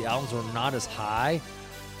sales of the albums were not as high,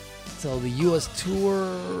 so the U.S.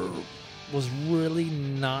 tour was really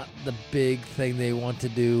not the big thing they want to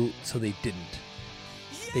do, so they didn't.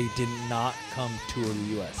 They did not come tour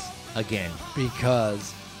the U.S. Again.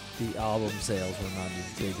 Because the album sales were not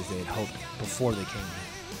as big as they had hoped before they came here.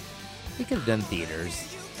 They could have done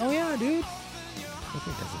theaters. Oh, yeah, dude. I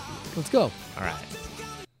think that's a theater. Let's go. All right.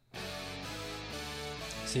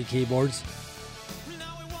 See keyboards?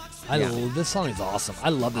 This song is awesome. I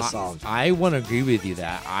love this song. I want to agree with you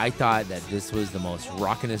that I thought that this was the most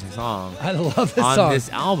rockinest song I love this on song. this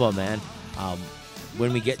album, man.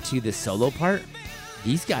 When we get to the solo part,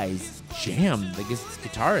 these guys jam. The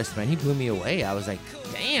guitarist, man, he blew me away. I was like,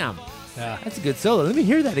 damn, that's a good solo. Let me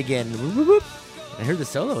hear that again. I heard the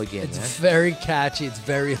solo again. It's man. very catchy. It's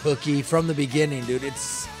very hooky from the beginning, dude.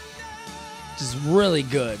 It's just really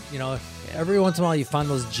good. Every once in a while you find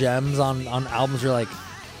those gems on albums. You're like,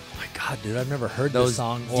 God, dude, I've never heard those this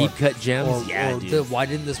song. Deep cut gems? Dude. Why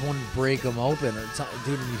didn't this one break them open? Or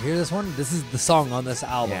dude, when you hear this one, this is the song on this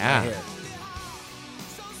album right here.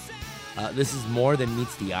 This is More Than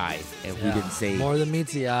Meets the Eye. If we didn't say More Than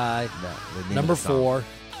Meets the Eye. the Number 4.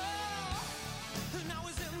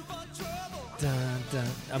 Dun, dun.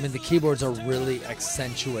 I mean, the keyboards are really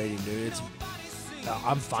accentuating, dude.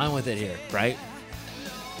 I'm fine with it here. Right?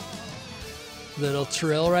 Little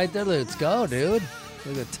trill right there. Let's go, dude.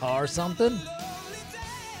 A guitar or something.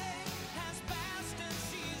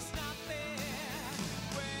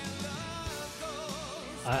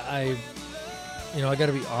 I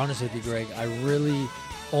gotta be honest with you, Greg. I really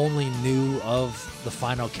only knew of the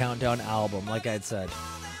Final Countdown album, like I'd said.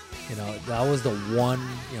 That was the one,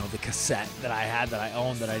 the cassette that I had, that I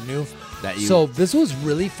owned, that I knew. So this was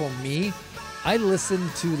really, for me, I listened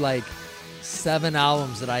to like 7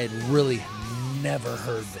 albums that I had really never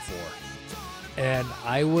heard before. And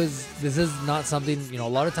this is not something, a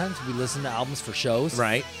lot of times we listen to albums for shows.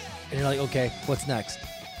 Right. And you're like, okay, what's next?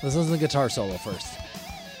 Let's listen to the guitar solo first.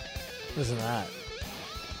 Listen to that.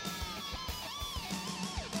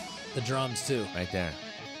 The drums, too. Right there.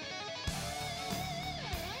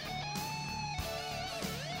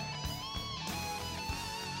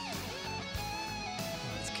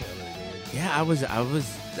 That's killer, dude. Yeah,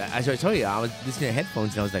 as I told you, I was listening to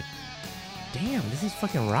headphones and I was like, damn, this is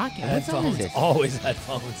fucking rocking. Headphones, always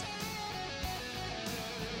headphones.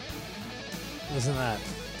 Listen to that.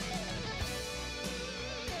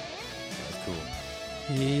 That's cool.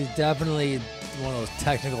 He's definitely one of those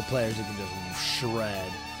technical players who can just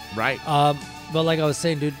shred. Right. But like I was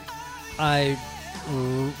saying, dude,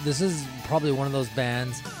 this is probably one of those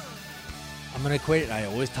bands. I'm gonna equate it. I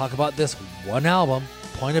always talk about this one album,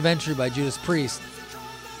 Point of Entry by Judas Priest,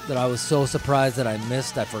 that I was so surprised that I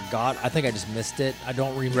missed. I forgot. I think I just missed it. I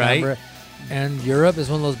don't remember it. And Europe is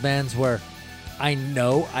one of those bands where I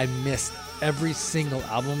know I missed every single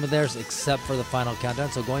album of theirs except for the Final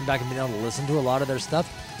Countdown. So going back and being able to listen to a lot of their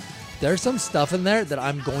stuff, there's some stuff in there that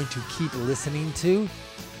I'm going to keep listening to.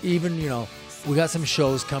 Even, we got some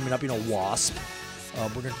shows coming up, Wasp.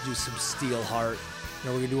 We're going to do some Steelheart.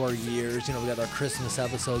 We're going to do our years. We got our Christmas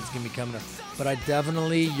episodes going to be coming up. But I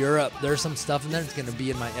definitely, Europe, there's some stuff in there that's going to be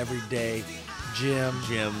in my everyday gym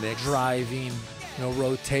mix, driving,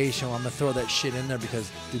 rotation. I'm going to throw that shit in there because,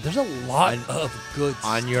 dude, there's a lot of good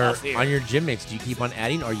stuff here. On your gym mix, do you keep on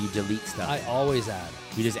adding or you delete stuff? I always add.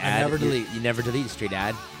 You just add? Never delete. You never delete, straight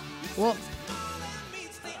add? Well,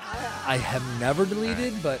 I have never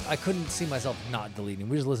deleted, but I couldn't see myself not deleting.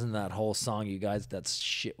 We just listened to that whole song, you guys. That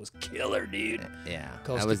shit was killer, dude. Yeah,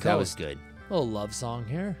 Coast that was good. A little love song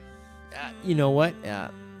here. You know what?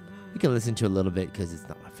 We can listen to a little bit because it's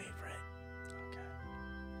not my favorite.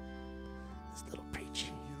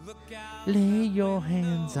 Lay your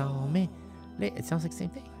hands on me. It sounds like the same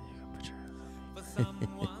thing.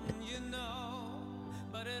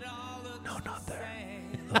 No, not there.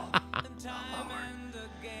 No, lower.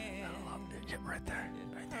 Yep, right there.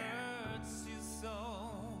 Right there.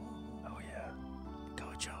 Oh, yeah. Go,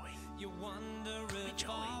 Joey.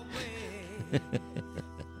 Joey.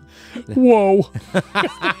 Whoa.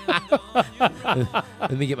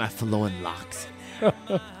 Let me get my flowing locks.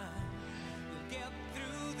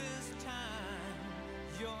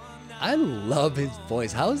 I love his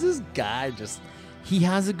voice. How is this guy just... He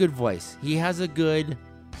has a good voice. He has a good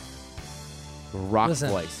rock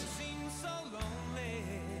voice.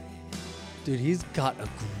 Dude, he's got a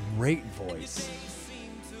great voice.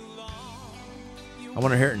 I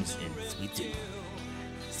want to hear it in Sweden.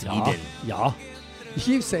 Sweden. Yeah. You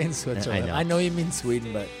keep saying Switzerland. I know you mean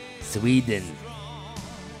Sweden, but... Sweden.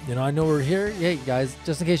 You know, I know we're here. Hey, guys,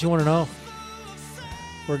 just in case you want to know,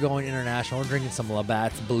 we're going international. We're drinking some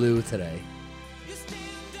Labatt's Blue today.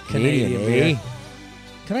 Canadian, beer.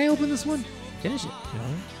 Can I open this one? Finish it.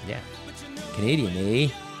 Yeah. Canadian, eh?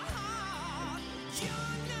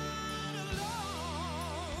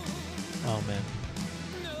 Oh, man.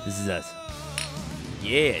 This is us.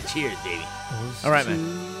 Yeah, cheers, baby. All right, man.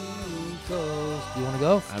 Do you want to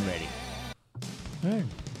go? I'm ready. All right.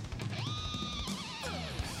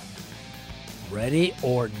 Ready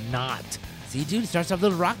or not? See, dude, it starts off a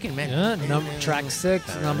little rocking, man. Yeah, track 6,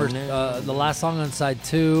 the last song on side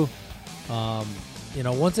 2. You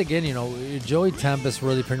know, once again, you know, Joey Tempest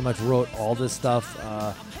really pretty much wrote all this stuff.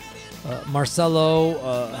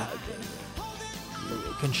 Marcelo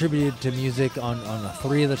contributed to music on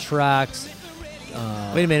 3 of the tracks.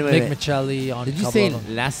 Wait a minute. Mick Michelli on. Did you say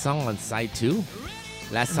last song on side 2?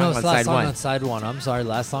 Last song on last side song 1. on side 1. I'm sorry,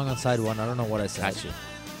 last song on side 1. I don't know what I said. Gotcha.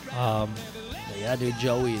 But yeah, dude,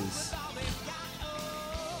 Joey is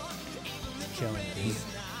killing it, dude. He's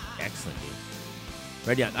excellent, dude.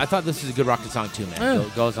 Ready on. I thought this was a good rocking song too, man.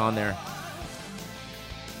 Goes on there.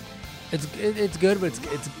 It's good, but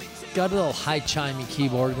it's got a little high chimey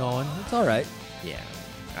keyboard going. It's all right. Yeah.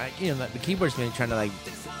 You know, the keyboard's maybe trying to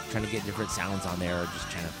get different sounds on there, or just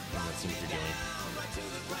trying to see what you're doing.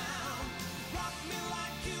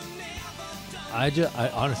 I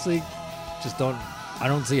honestly just don't. I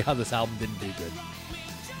don't see how this album didn't do good.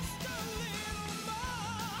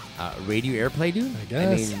 Radio airplay, dude? I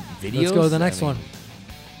guess. I mean, videos? Let's go to the next one.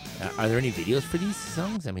 Are there any videos for these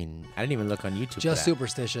songs? I mean, I didn't even look on YouTube. Just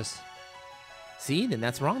Superstitious. See, then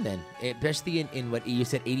that's wrong then. Especially in what you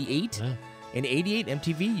said, 88? Yeah. In 88,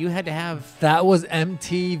 MTV, you had to have... That was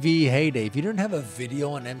MTV heyday. If you didn't have a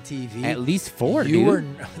video on MTV... At least 4, you dude. were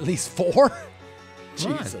at least 4?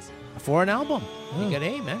 Jesus. For an album. You got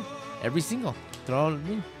man. Every single. Throw it.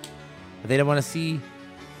 They don't want to see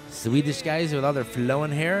Swedish guys with all their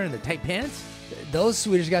flowing hair and their tight pants? Those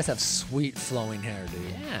Swedish guys have sweet flowing hair, dude.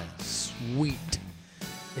 Yeah. Sweet.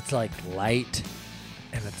 It's like light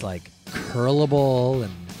and it's like curlable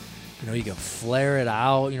and, you know, you can flare it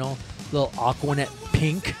out, you know, little Aquanet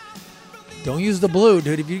pink. Don't use the blue,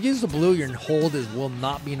 dude. If you use the blue, your hold will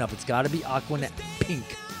not be enough. It's got to be Aquanet pink.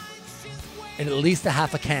 And at least a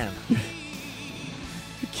half a can. You're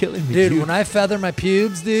killing me, dude. When I feather my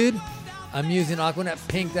pubes, dude, I'm using Aquanet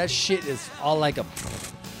pink. That shit is all like a...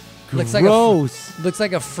 Gross. Looks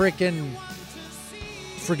like a freaking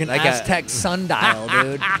like Aztec sundial,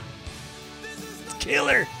 dude. It's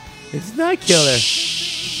killer. It's not killer.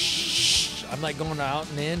 I'm like going out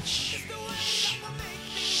and in.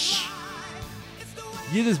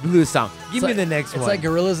 Give this blue song. Give me the next one. It's like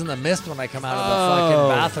Gorillas in the Mist when I come out of the fucking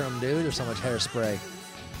bathroom, dude. There's so much hairspray.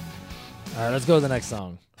 All right, let's go to the next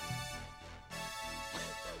song.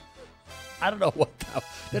 I don't know what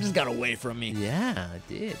that just got away from me. Yeah, it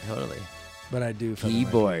did, totally. But I do feather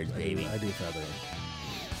keyboard, baby. I do feather it.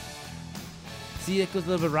 See, it goes a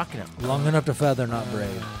little bit rocking up. Long enough to feather, not braid.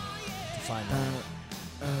 To find out.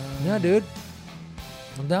 Yeah, dude.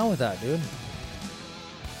 I'm down with that, dude.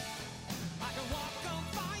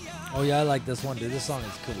 Oh, yeah, I like this one, dude. This song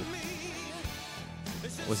is cool.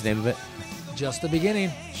 What's the name of it? Just the Beginning.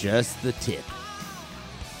 Just the Tip.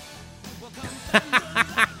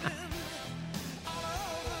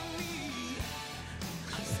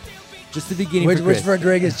 Just the beginning. Which for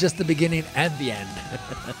Greg is just the beginning and the end.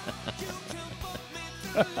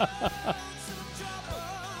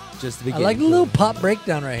 Just the beginning. I like the little pop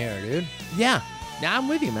breakdown right here, dude. Yeah. Now I'm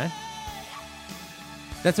with you, man.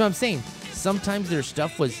 That's what I'm saying. Sometimes their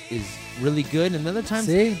stuff is really good, and other times,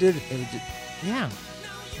 see, dude. Yeah.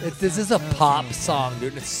 This is a pop song,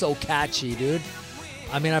 dude. It's so catchy, dude.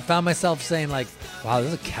 I mean, I found myself saying like, wow,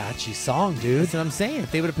 this is a catchy song, dude. That's what I'm saying.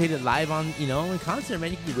 If they would have played it live on, in concert,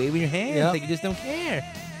 man, you could be waving your hands. Yep. They just don't care.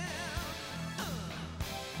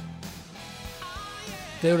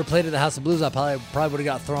 If they would have played at the House of Blues, I probably would have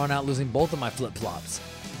got thrown out losing both of my flip-flops.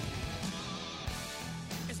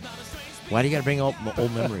 Why do you got to bring up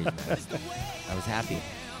old memories, man? I was happy.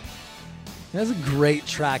 That's a great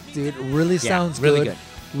track, dude. It really sounds really good.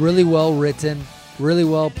 Really well written. Really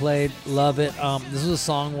well played. Love it. This was a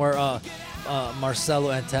song where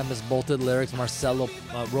Marcelo and Tempest both did lyrics. Marcelo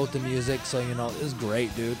wrote the music, so it was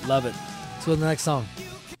great, dude. Love it. Let's go to the next song.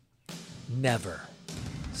 Never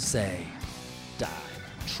Say Die.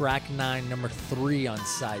 Track 9, number 3 on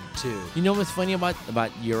side 2. You know what's funny about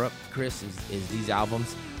Europe, Chris, is these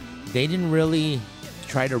albums, they didn't really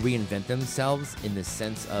try to reinvent themselves in the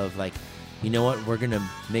sense of like, you know what, we're going to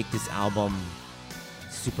make this album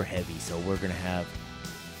super heavy, so we're going to have,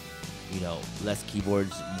 less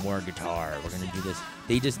keyboards, more guitar. We're going to do this.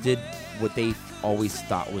 They just did what they always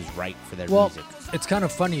thought was right for their music. It's kind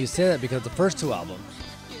of funny you say that because the first 2 albums,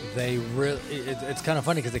 it's kind of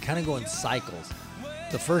funny because they kind of go in cycles.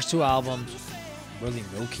 The first 2 albums, really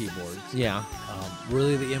no keyboards. Yeah.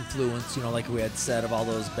 Really the influence, like we had said, of all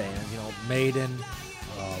those bands, Maiden,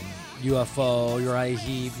 UFO, Uriah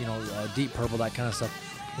Heep, Deep Purple, that kind of stuff.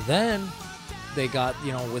 Then they got,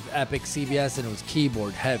 with Epic CBS, and it was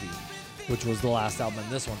keyboard heavy, which was the last album in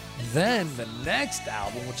this one. Then the next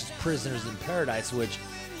album, which is Prisoners in Paradise, which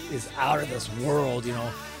is out of this world,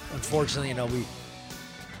 Unfortunately, we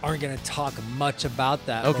aren't going to talk much about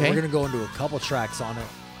that. Okay. But we're going to go into a couple tracks on it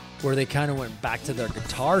where they kind of went back to their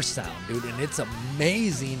guitar sound, dude. And it's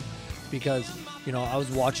amazing because, I was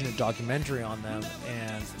watching a documentary on them,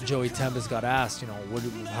 and Joey Tempest got asked,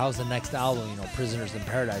 how's the next album, Prisoners in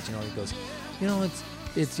Paradise? He goes,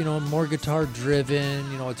 it's more guitar driven,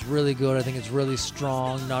 it's really good. I think it's really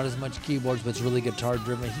strong, not as much keyboards, but it's really guitar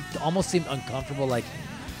driven. He almost seemed uncomfortable, like,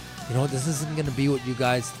 this isn't going to be what you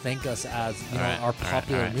guys think us as, our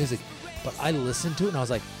popular music. But I listened to it and I was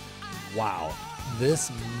like, wow,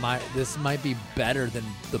 this might be better than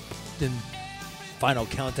Final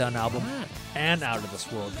Countdown album and Out of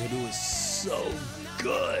This World, dude. It was so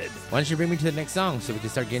good. Why don't you bring me to the next song so we can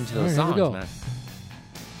start getting to those All right, here we songs, go. man?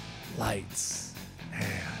 Lights and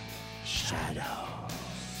Shadows.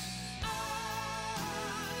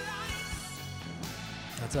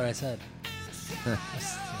 That's what I said.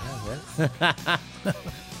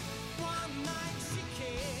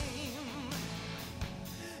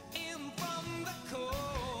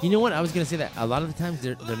 You know what? I was going to say that a lot of the times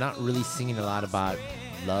they're not really singing a lot about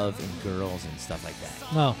love and girls and stuff like that.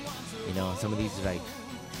 No. Some of these are like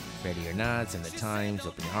Ready or Not, and the Times,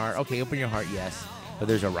 Open Your Heart. Okay, Open Your Heart, yes. But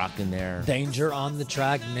there's a rock in there. Danger on the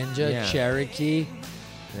Track, Ninja, Yeah. Cherokee,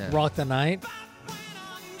 Yeah. Rock the Night.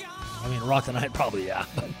 I mean, Rock the Night probably, yeah.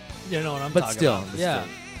 But you know what I'm But talking still, about. but Yeah.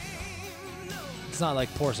 still. It's not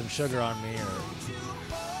like Pour Some Sugar on Me or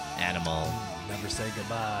Animal. Never Say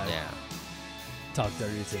Goodbye. Yeah. Talk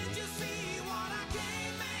Dirty to Me.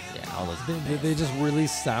 Yeah, all those. They just really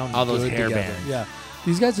sound All those good hair together. bands. Yeah,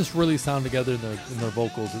 these guys just really sound together in their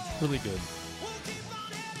vocals. It's really good.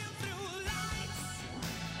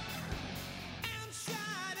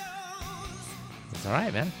 It's all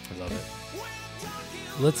right, man. I love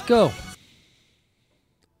it. Let's go.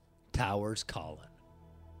 Towers Calling.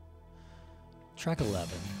 Track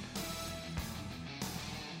 11.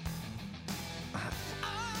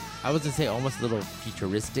 I was going to say almost a little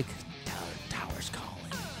futuristic. Towers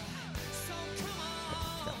Calling.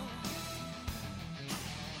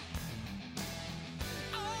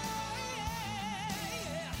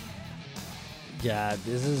 Yeah,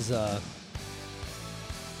 this is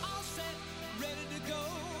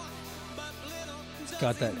it's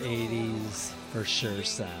got that 80s for sure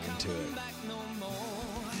sound to it.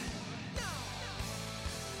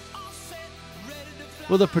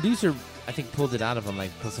 Well, the producer, I think, pulled it out of him,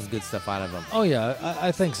 like, pulled some good stuff out of him. Oh yeah,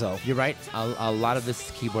 I think so. You're right. A lot of this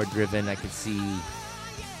is keyboard driven. I could see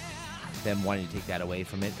them wanting to take that away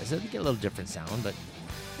from it. So they get a little different sound, but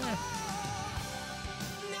yeah.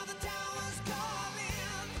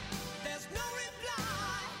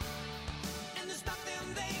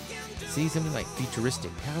 See, something like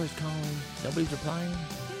futuristic. Towers calling. Nobody's replying.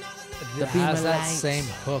 It Be has My that Lights. same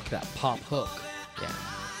hook, that pop hook. Yeah.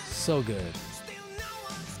 So good.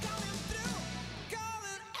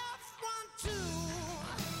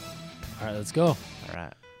 All right, let's go. All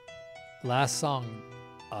right. Last song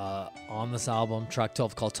on this album, track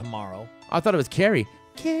 12, called Tomorrow. I thought it was Carrie.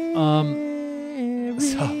 So,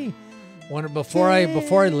 Before I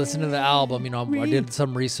listened to the album, I did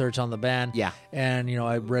some research on the band. Yeah. And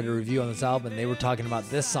I read a review on this album, and they were talking about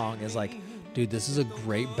this song as like, dude, this is a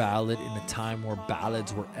great ballad in a time where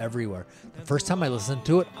ballads were everywhere. The first time I listened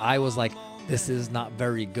to it, I was like, this is not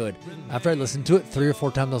very good. After I listened to it 3 or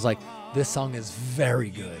 4 times, I was like, this song is very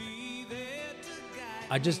good.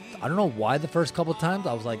 I don't know why the first couple times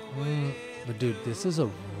I was like, but dude, this is a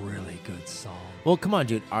really good song. Well, come on,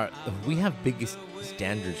 dude. We have biggest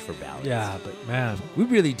standards for ballads. Yeah, but man, We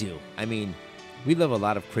really do. I mean, we love a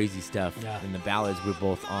lot of crazy stuff. Yeah. And the ballads we're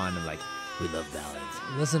both on, and like, we love ballads.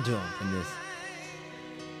 listen to him. And this.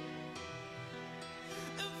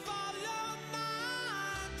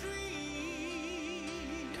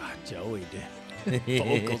 God, Joey, dude.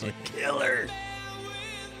 Vocals are killer.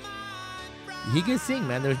 He can sing,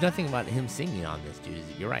 man. There's nothing about him singing on this, dude.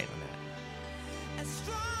 You're right on that.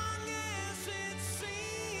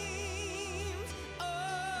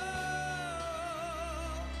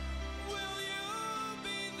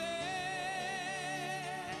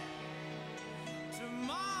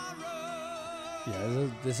 Yeah,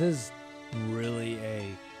 this is really a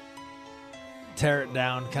tear it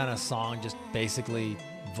down kind of song, just basically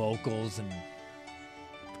vocals, and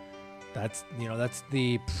that's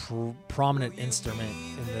the prominent instrument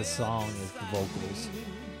in this song is the vocals.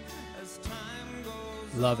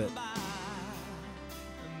 Love it.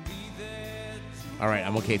 All right,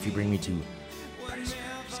 I'm okay if you bring me to.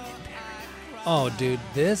 Oh, dude,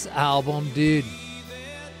 this album, dude.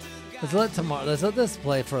 Let's let this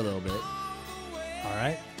play for a little bit. All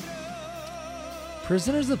right.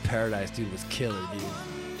 Prisoners of Paradise, dude, was killer, dude.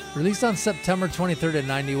 Released on September 23rd of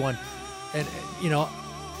 91. And,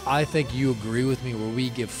 I think you agree with me where we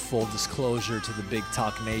give full disclosure to the Big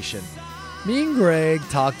Talk Nation. Me and Greg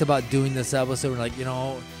talked about doing this episode. We're like,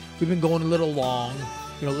 we've been going a little long.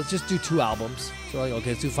 Let's just do 2 albums. So we're like,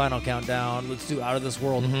 okay, let's do Final Countdown. Let's do Out of This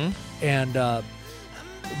World. Mm-hmm. And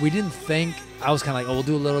we didn't think, I was kind of like, we'll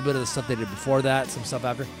do a little bit of the stuff they did before that, some stuff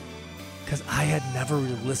after. Because I had never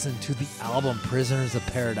really listened to the album Prisoners of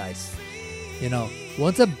Paradise.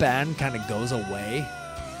 Once a band kind of goes away,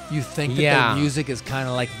 you think that their music is kind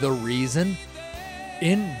of like the reason.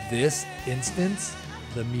 In this instance,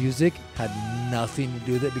 the music had nothing to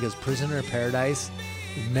do with it, because Prisoner of Paradise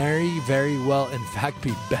may very well, in fact,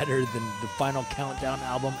 be better than the Final Countdown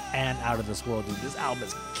album and Out of This World. Dude, this album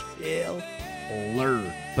is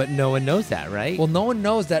killer. But no one knows that, right? Well, no one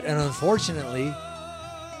knows that, and unfortunately,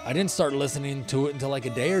 I didn't start listening to it until like a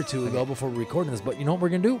day or two ago before recording this. But you know what we're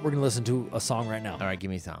going to do? We're going to listen to a song right now. All right, give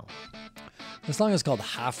me a song. The song is called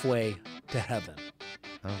Halfway to Heaven.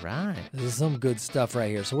 All right. This is some good stuff right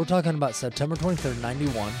here. So we're talking about September 23rd,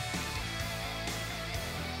 91.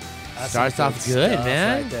 That's Starts some off good, stuff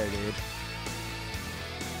man. Right there, dude.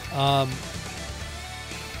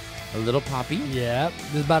 A little poppy. Yeah.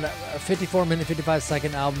 This is about a 54-minute,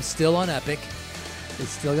 55-second album, still on Epic. It's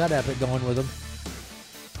still got Epic going with them.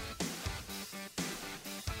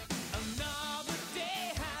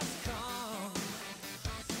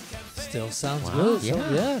 Still sounds Wow, good. yeah.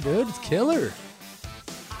 So, yeah, dude, it's killer.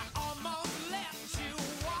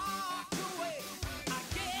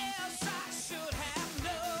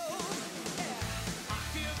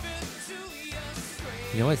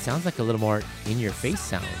 You know, it sounds like a little more in-your-face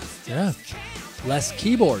sound. Yeah. Less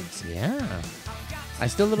keyboards. Yeah. I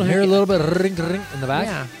still You hear a little bit of ring in the back,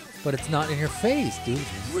 Yeah. but it's not in your face, dude.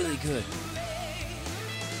 It's really good.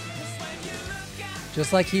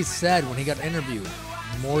 Just like he said when he got interviewed,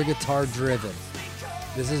 more guitar driven.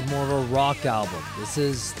 This is more of a rock album. This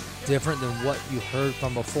is different than what you heard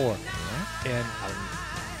from before. And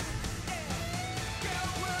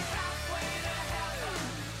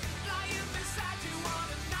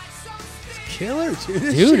it's killer, dude.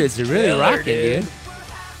 This Dude, shit's it's really killer, rocking, dude.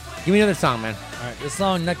 Give me another song, man. All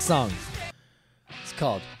right, next song. It's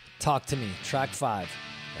called Talk to Me, track 5.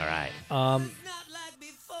 All right.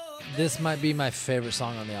 This might be my favorite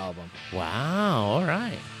song on the album. Wow. All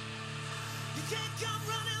right.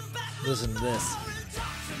 Listen to this.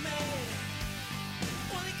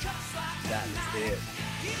 That is it.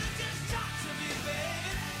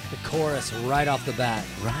 The chorus right off the bat.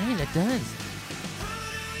 Right, it does.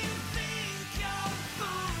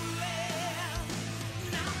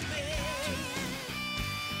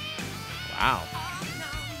 Wow.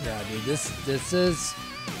 Yeah, dude, this is...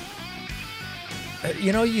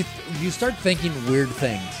 you start thinking weird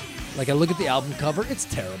things. Like, I look at the album cover, it's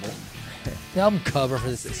terrible. The album cover for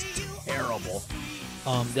this is terrible.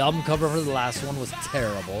 The album cover for the last one was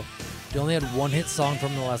terrible. They only had one hit song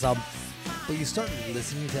from the last album. But you start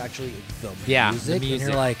listening to actually the music, and music.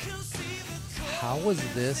 you're like, how was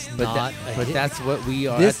this But, not a but hit? that's what we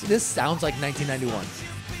are. This sounds like 1991.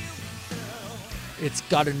 It's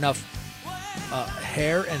got enough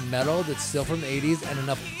hair and metal that's still from the 80s and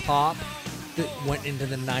enough pop that went into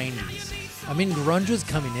the 90s. I mean, grunge was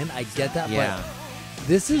coming in. I get that, Yeah. but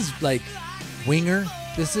this is like Winger.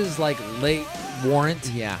 This is like late Warrant.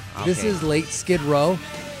 Yeah. This okay. is late Skid Row.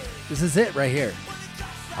 This is it right here.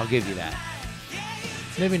 I'll give you that.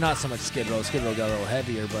 Maybe not so much Skid Row. Skid Row got a little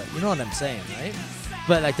heavier, but you know what I'm saying, right?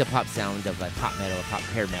 But like the pop sound of like pop metal, pop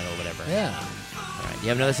hair metal, whatever. Yeah. All right. You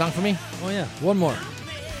have another song for me? Oh, yeah. One more.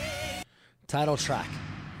 Title track.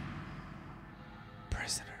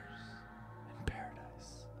 Prisoners in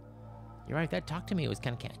Paradise. You're right. That Talk to Me was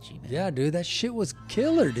kind of catchy, man. Yeah, dude. That shit was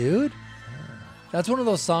killer, dude. That's one of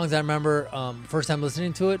those songs I remember first time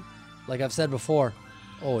listening to it. Like I've said before,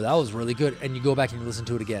 oh, that was really good. And you go back and you listen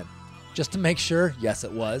to it again. Just to make sure, yes,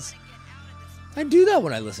 it was. I do that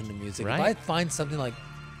when I listen to music. Right. If I find something like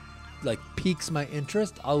piques my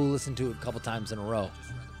interest, I'll listen to it a couple times in a row.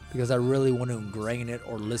 Because I really want to ingrain it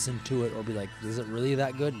or listen to it or be like, is it really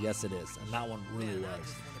that good? Yes, it is. And that one really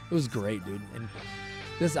was. It was great, dude. And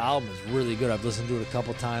this album is really good. I've listened to it a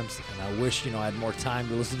couple times, and I wish, I had more time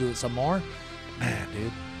to listen to it some more. Man,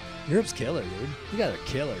 dude. Europe's killer, dude. You got a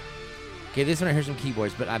killer. Okay, this one I heard some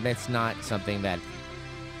keyboards, but that's not something that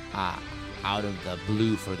out of the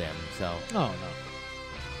blue for them. So Oh, no.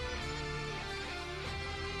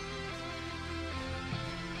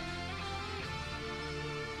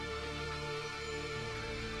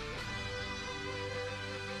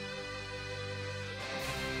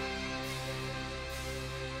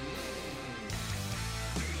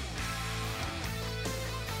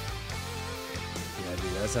 Yeah,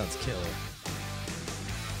 dude, that sounds killer.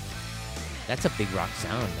 that's a big rock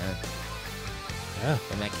sound, man. Yeah.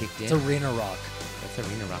 When that kicked in, It's arena rock. that's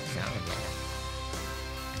arena rock sound, man.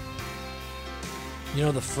 You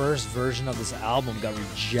know, the first version of this album got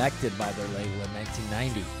rejected by their label in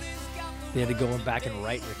 1990. They had to go back and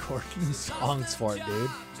record new songs for it, dude.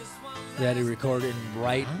 They had to record and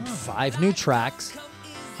write 5 new tracks.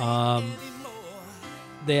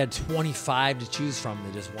 They had 25 to choose from.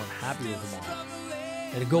 They just weren't happy with them all.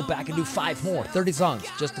 They had to go back and do 5 more, 30 songs,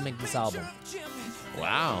 just to make this album.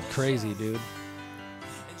 Wow. Crazy, dude.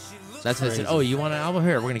 That's what I said. Crazy. Oh, you want an album?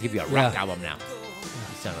 Here, we're gonna give you a rock Yeah. album now.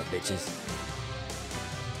 You son of a bitches.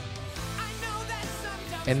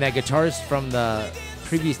 And that guitarist from the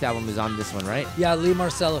previous album is on this one, right? Yeah, Lee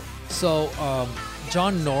Marcello. So,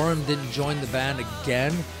 John Norum didn't join the band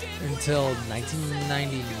again until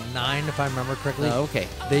 1999, if I remember correctly. Oh, okay.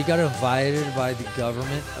 They got invited by the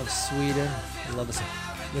government of Sweden. I love this song.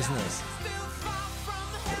 Listen to this.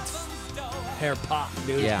 It's hair pop,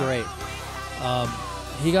 dude. Yeah. It's great.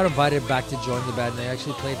 He got invited back to join the band. They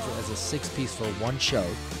actually played as a 6-piece for one show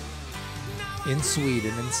in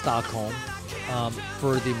Sweden, in Stockholm,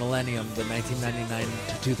 for the millennium, the 1999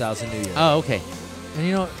 to 2000 New Year. Oh, okay. And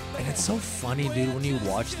and it's so funny, dude, when you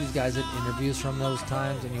watch these guys in interviews from those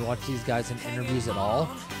times and you watch these guys in interviews at all,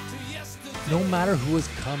 no matter who has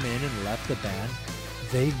come in and left the band,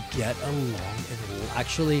 they get along and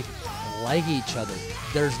actually like each other.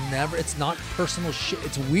 It's not personal shit.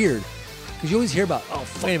 It's weird. Because you always hear about, oh,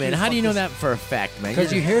 fuck Wait a minute. you, How do fuck you know this. that for a fact, man?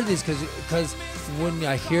 Because you hear these, because when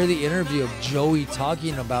I hear the interview of Joey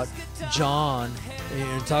talking about John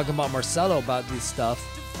and talking about Marcelo about this stuff,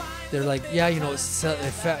 they're like, yeah, it's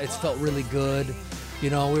felt really good. We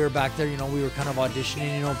were back there, we were kind of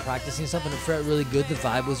auditioning, practicing stuff, and it felt really good. The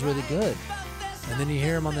vibe was really good. And then you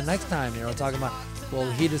hear him on the next time, talking about, well,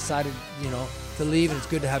 he decided, to leave, and it's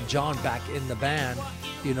good to have John back in the band.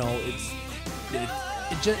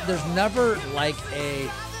 There's never like a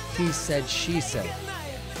he said, she said.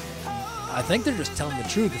 I think they're just telling the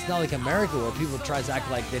truth. It's not like America where people try to act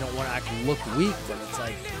like they don't want to look weak, but it's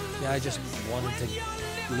like, yeah, I just wanted to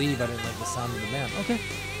leave. I didn't like the sound of the band. Okay.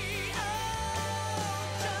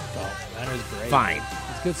 Oh, that is great. Fine.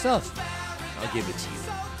 It's good stuff. I'll give it to you.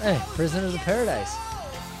 Hey, Prisoners of Paradise.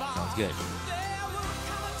 Sounds good.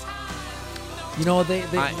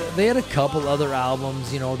 They had a couple other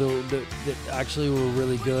albums, that actually were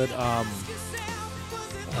really good.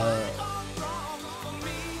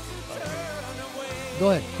 Go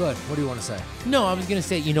ahead. What do you want to say? No, I was gonna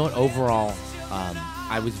say, you know what? Overall,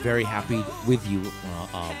 I was very happy with you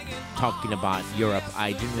talking about Europe.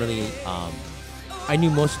 I didn't really. I knew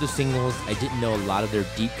most of the singles. I didn't know a lot of their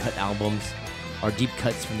deep cut albums or deep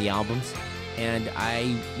cuts from the albums, and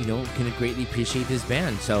I, can greatly appreciate this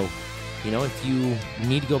band. So, if you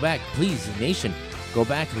need to go back, please, Nation, go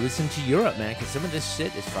back and listen to Europe, man, because some of this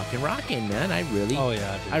shit is fucking rocking, man. I really, Oh,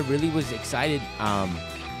 yeah, dude. I really was excited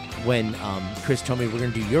when Chris told me we're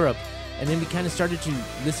gonna do Europe, And then we kind of started to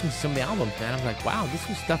listen to some of the albums, man. I was like, wow, this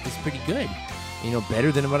stuff is pretty good. You know,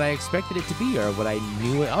 better than what I expected it to be or what I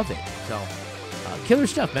knew of it. So, killer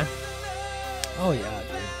stuff, man. Oh, yeah,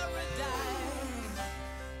 dude.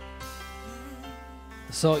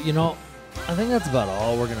 So, you know, I think that's about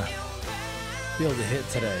all we're going to be able to hit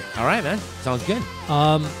today. All right, man. Sounds good.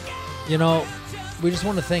 You know, we just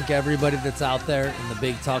want to thank everybody that's out there in the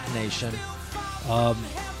Big Talk Nation.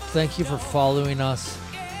 Thank you for following us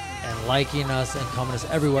and liking us and commenting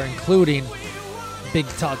us everywhere, including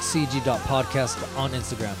BigTalkCG.podcast on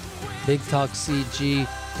Instagram,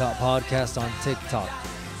 BigTalkCG.podcast on TikTok,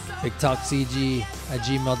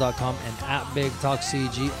 BigTalkCG@gmail.com, and at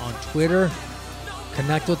BigTalkCG on Twitter.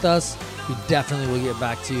 Connect with us. We definitely will get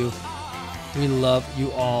back to you. We love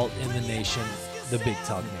you all in the nation, the Big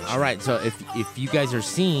Talk Nation. All right, so if you guys are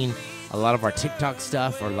seeing a lot of our TikTok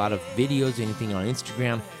stuff or a lot of videos, anything on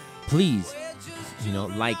Instagram, please, you know,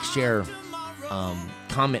 like, share,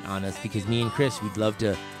 comment on us, because me and Chris, we'd love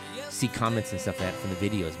to see comments and stuff like that from the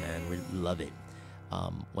videos, man. We love it.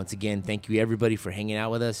 Once again, thank you everybody for hanging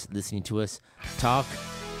out with us, listening to us talk.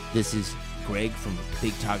 This is Greg from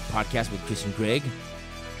Big Talk Podcast with Chris and Greg.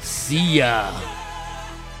 See ya.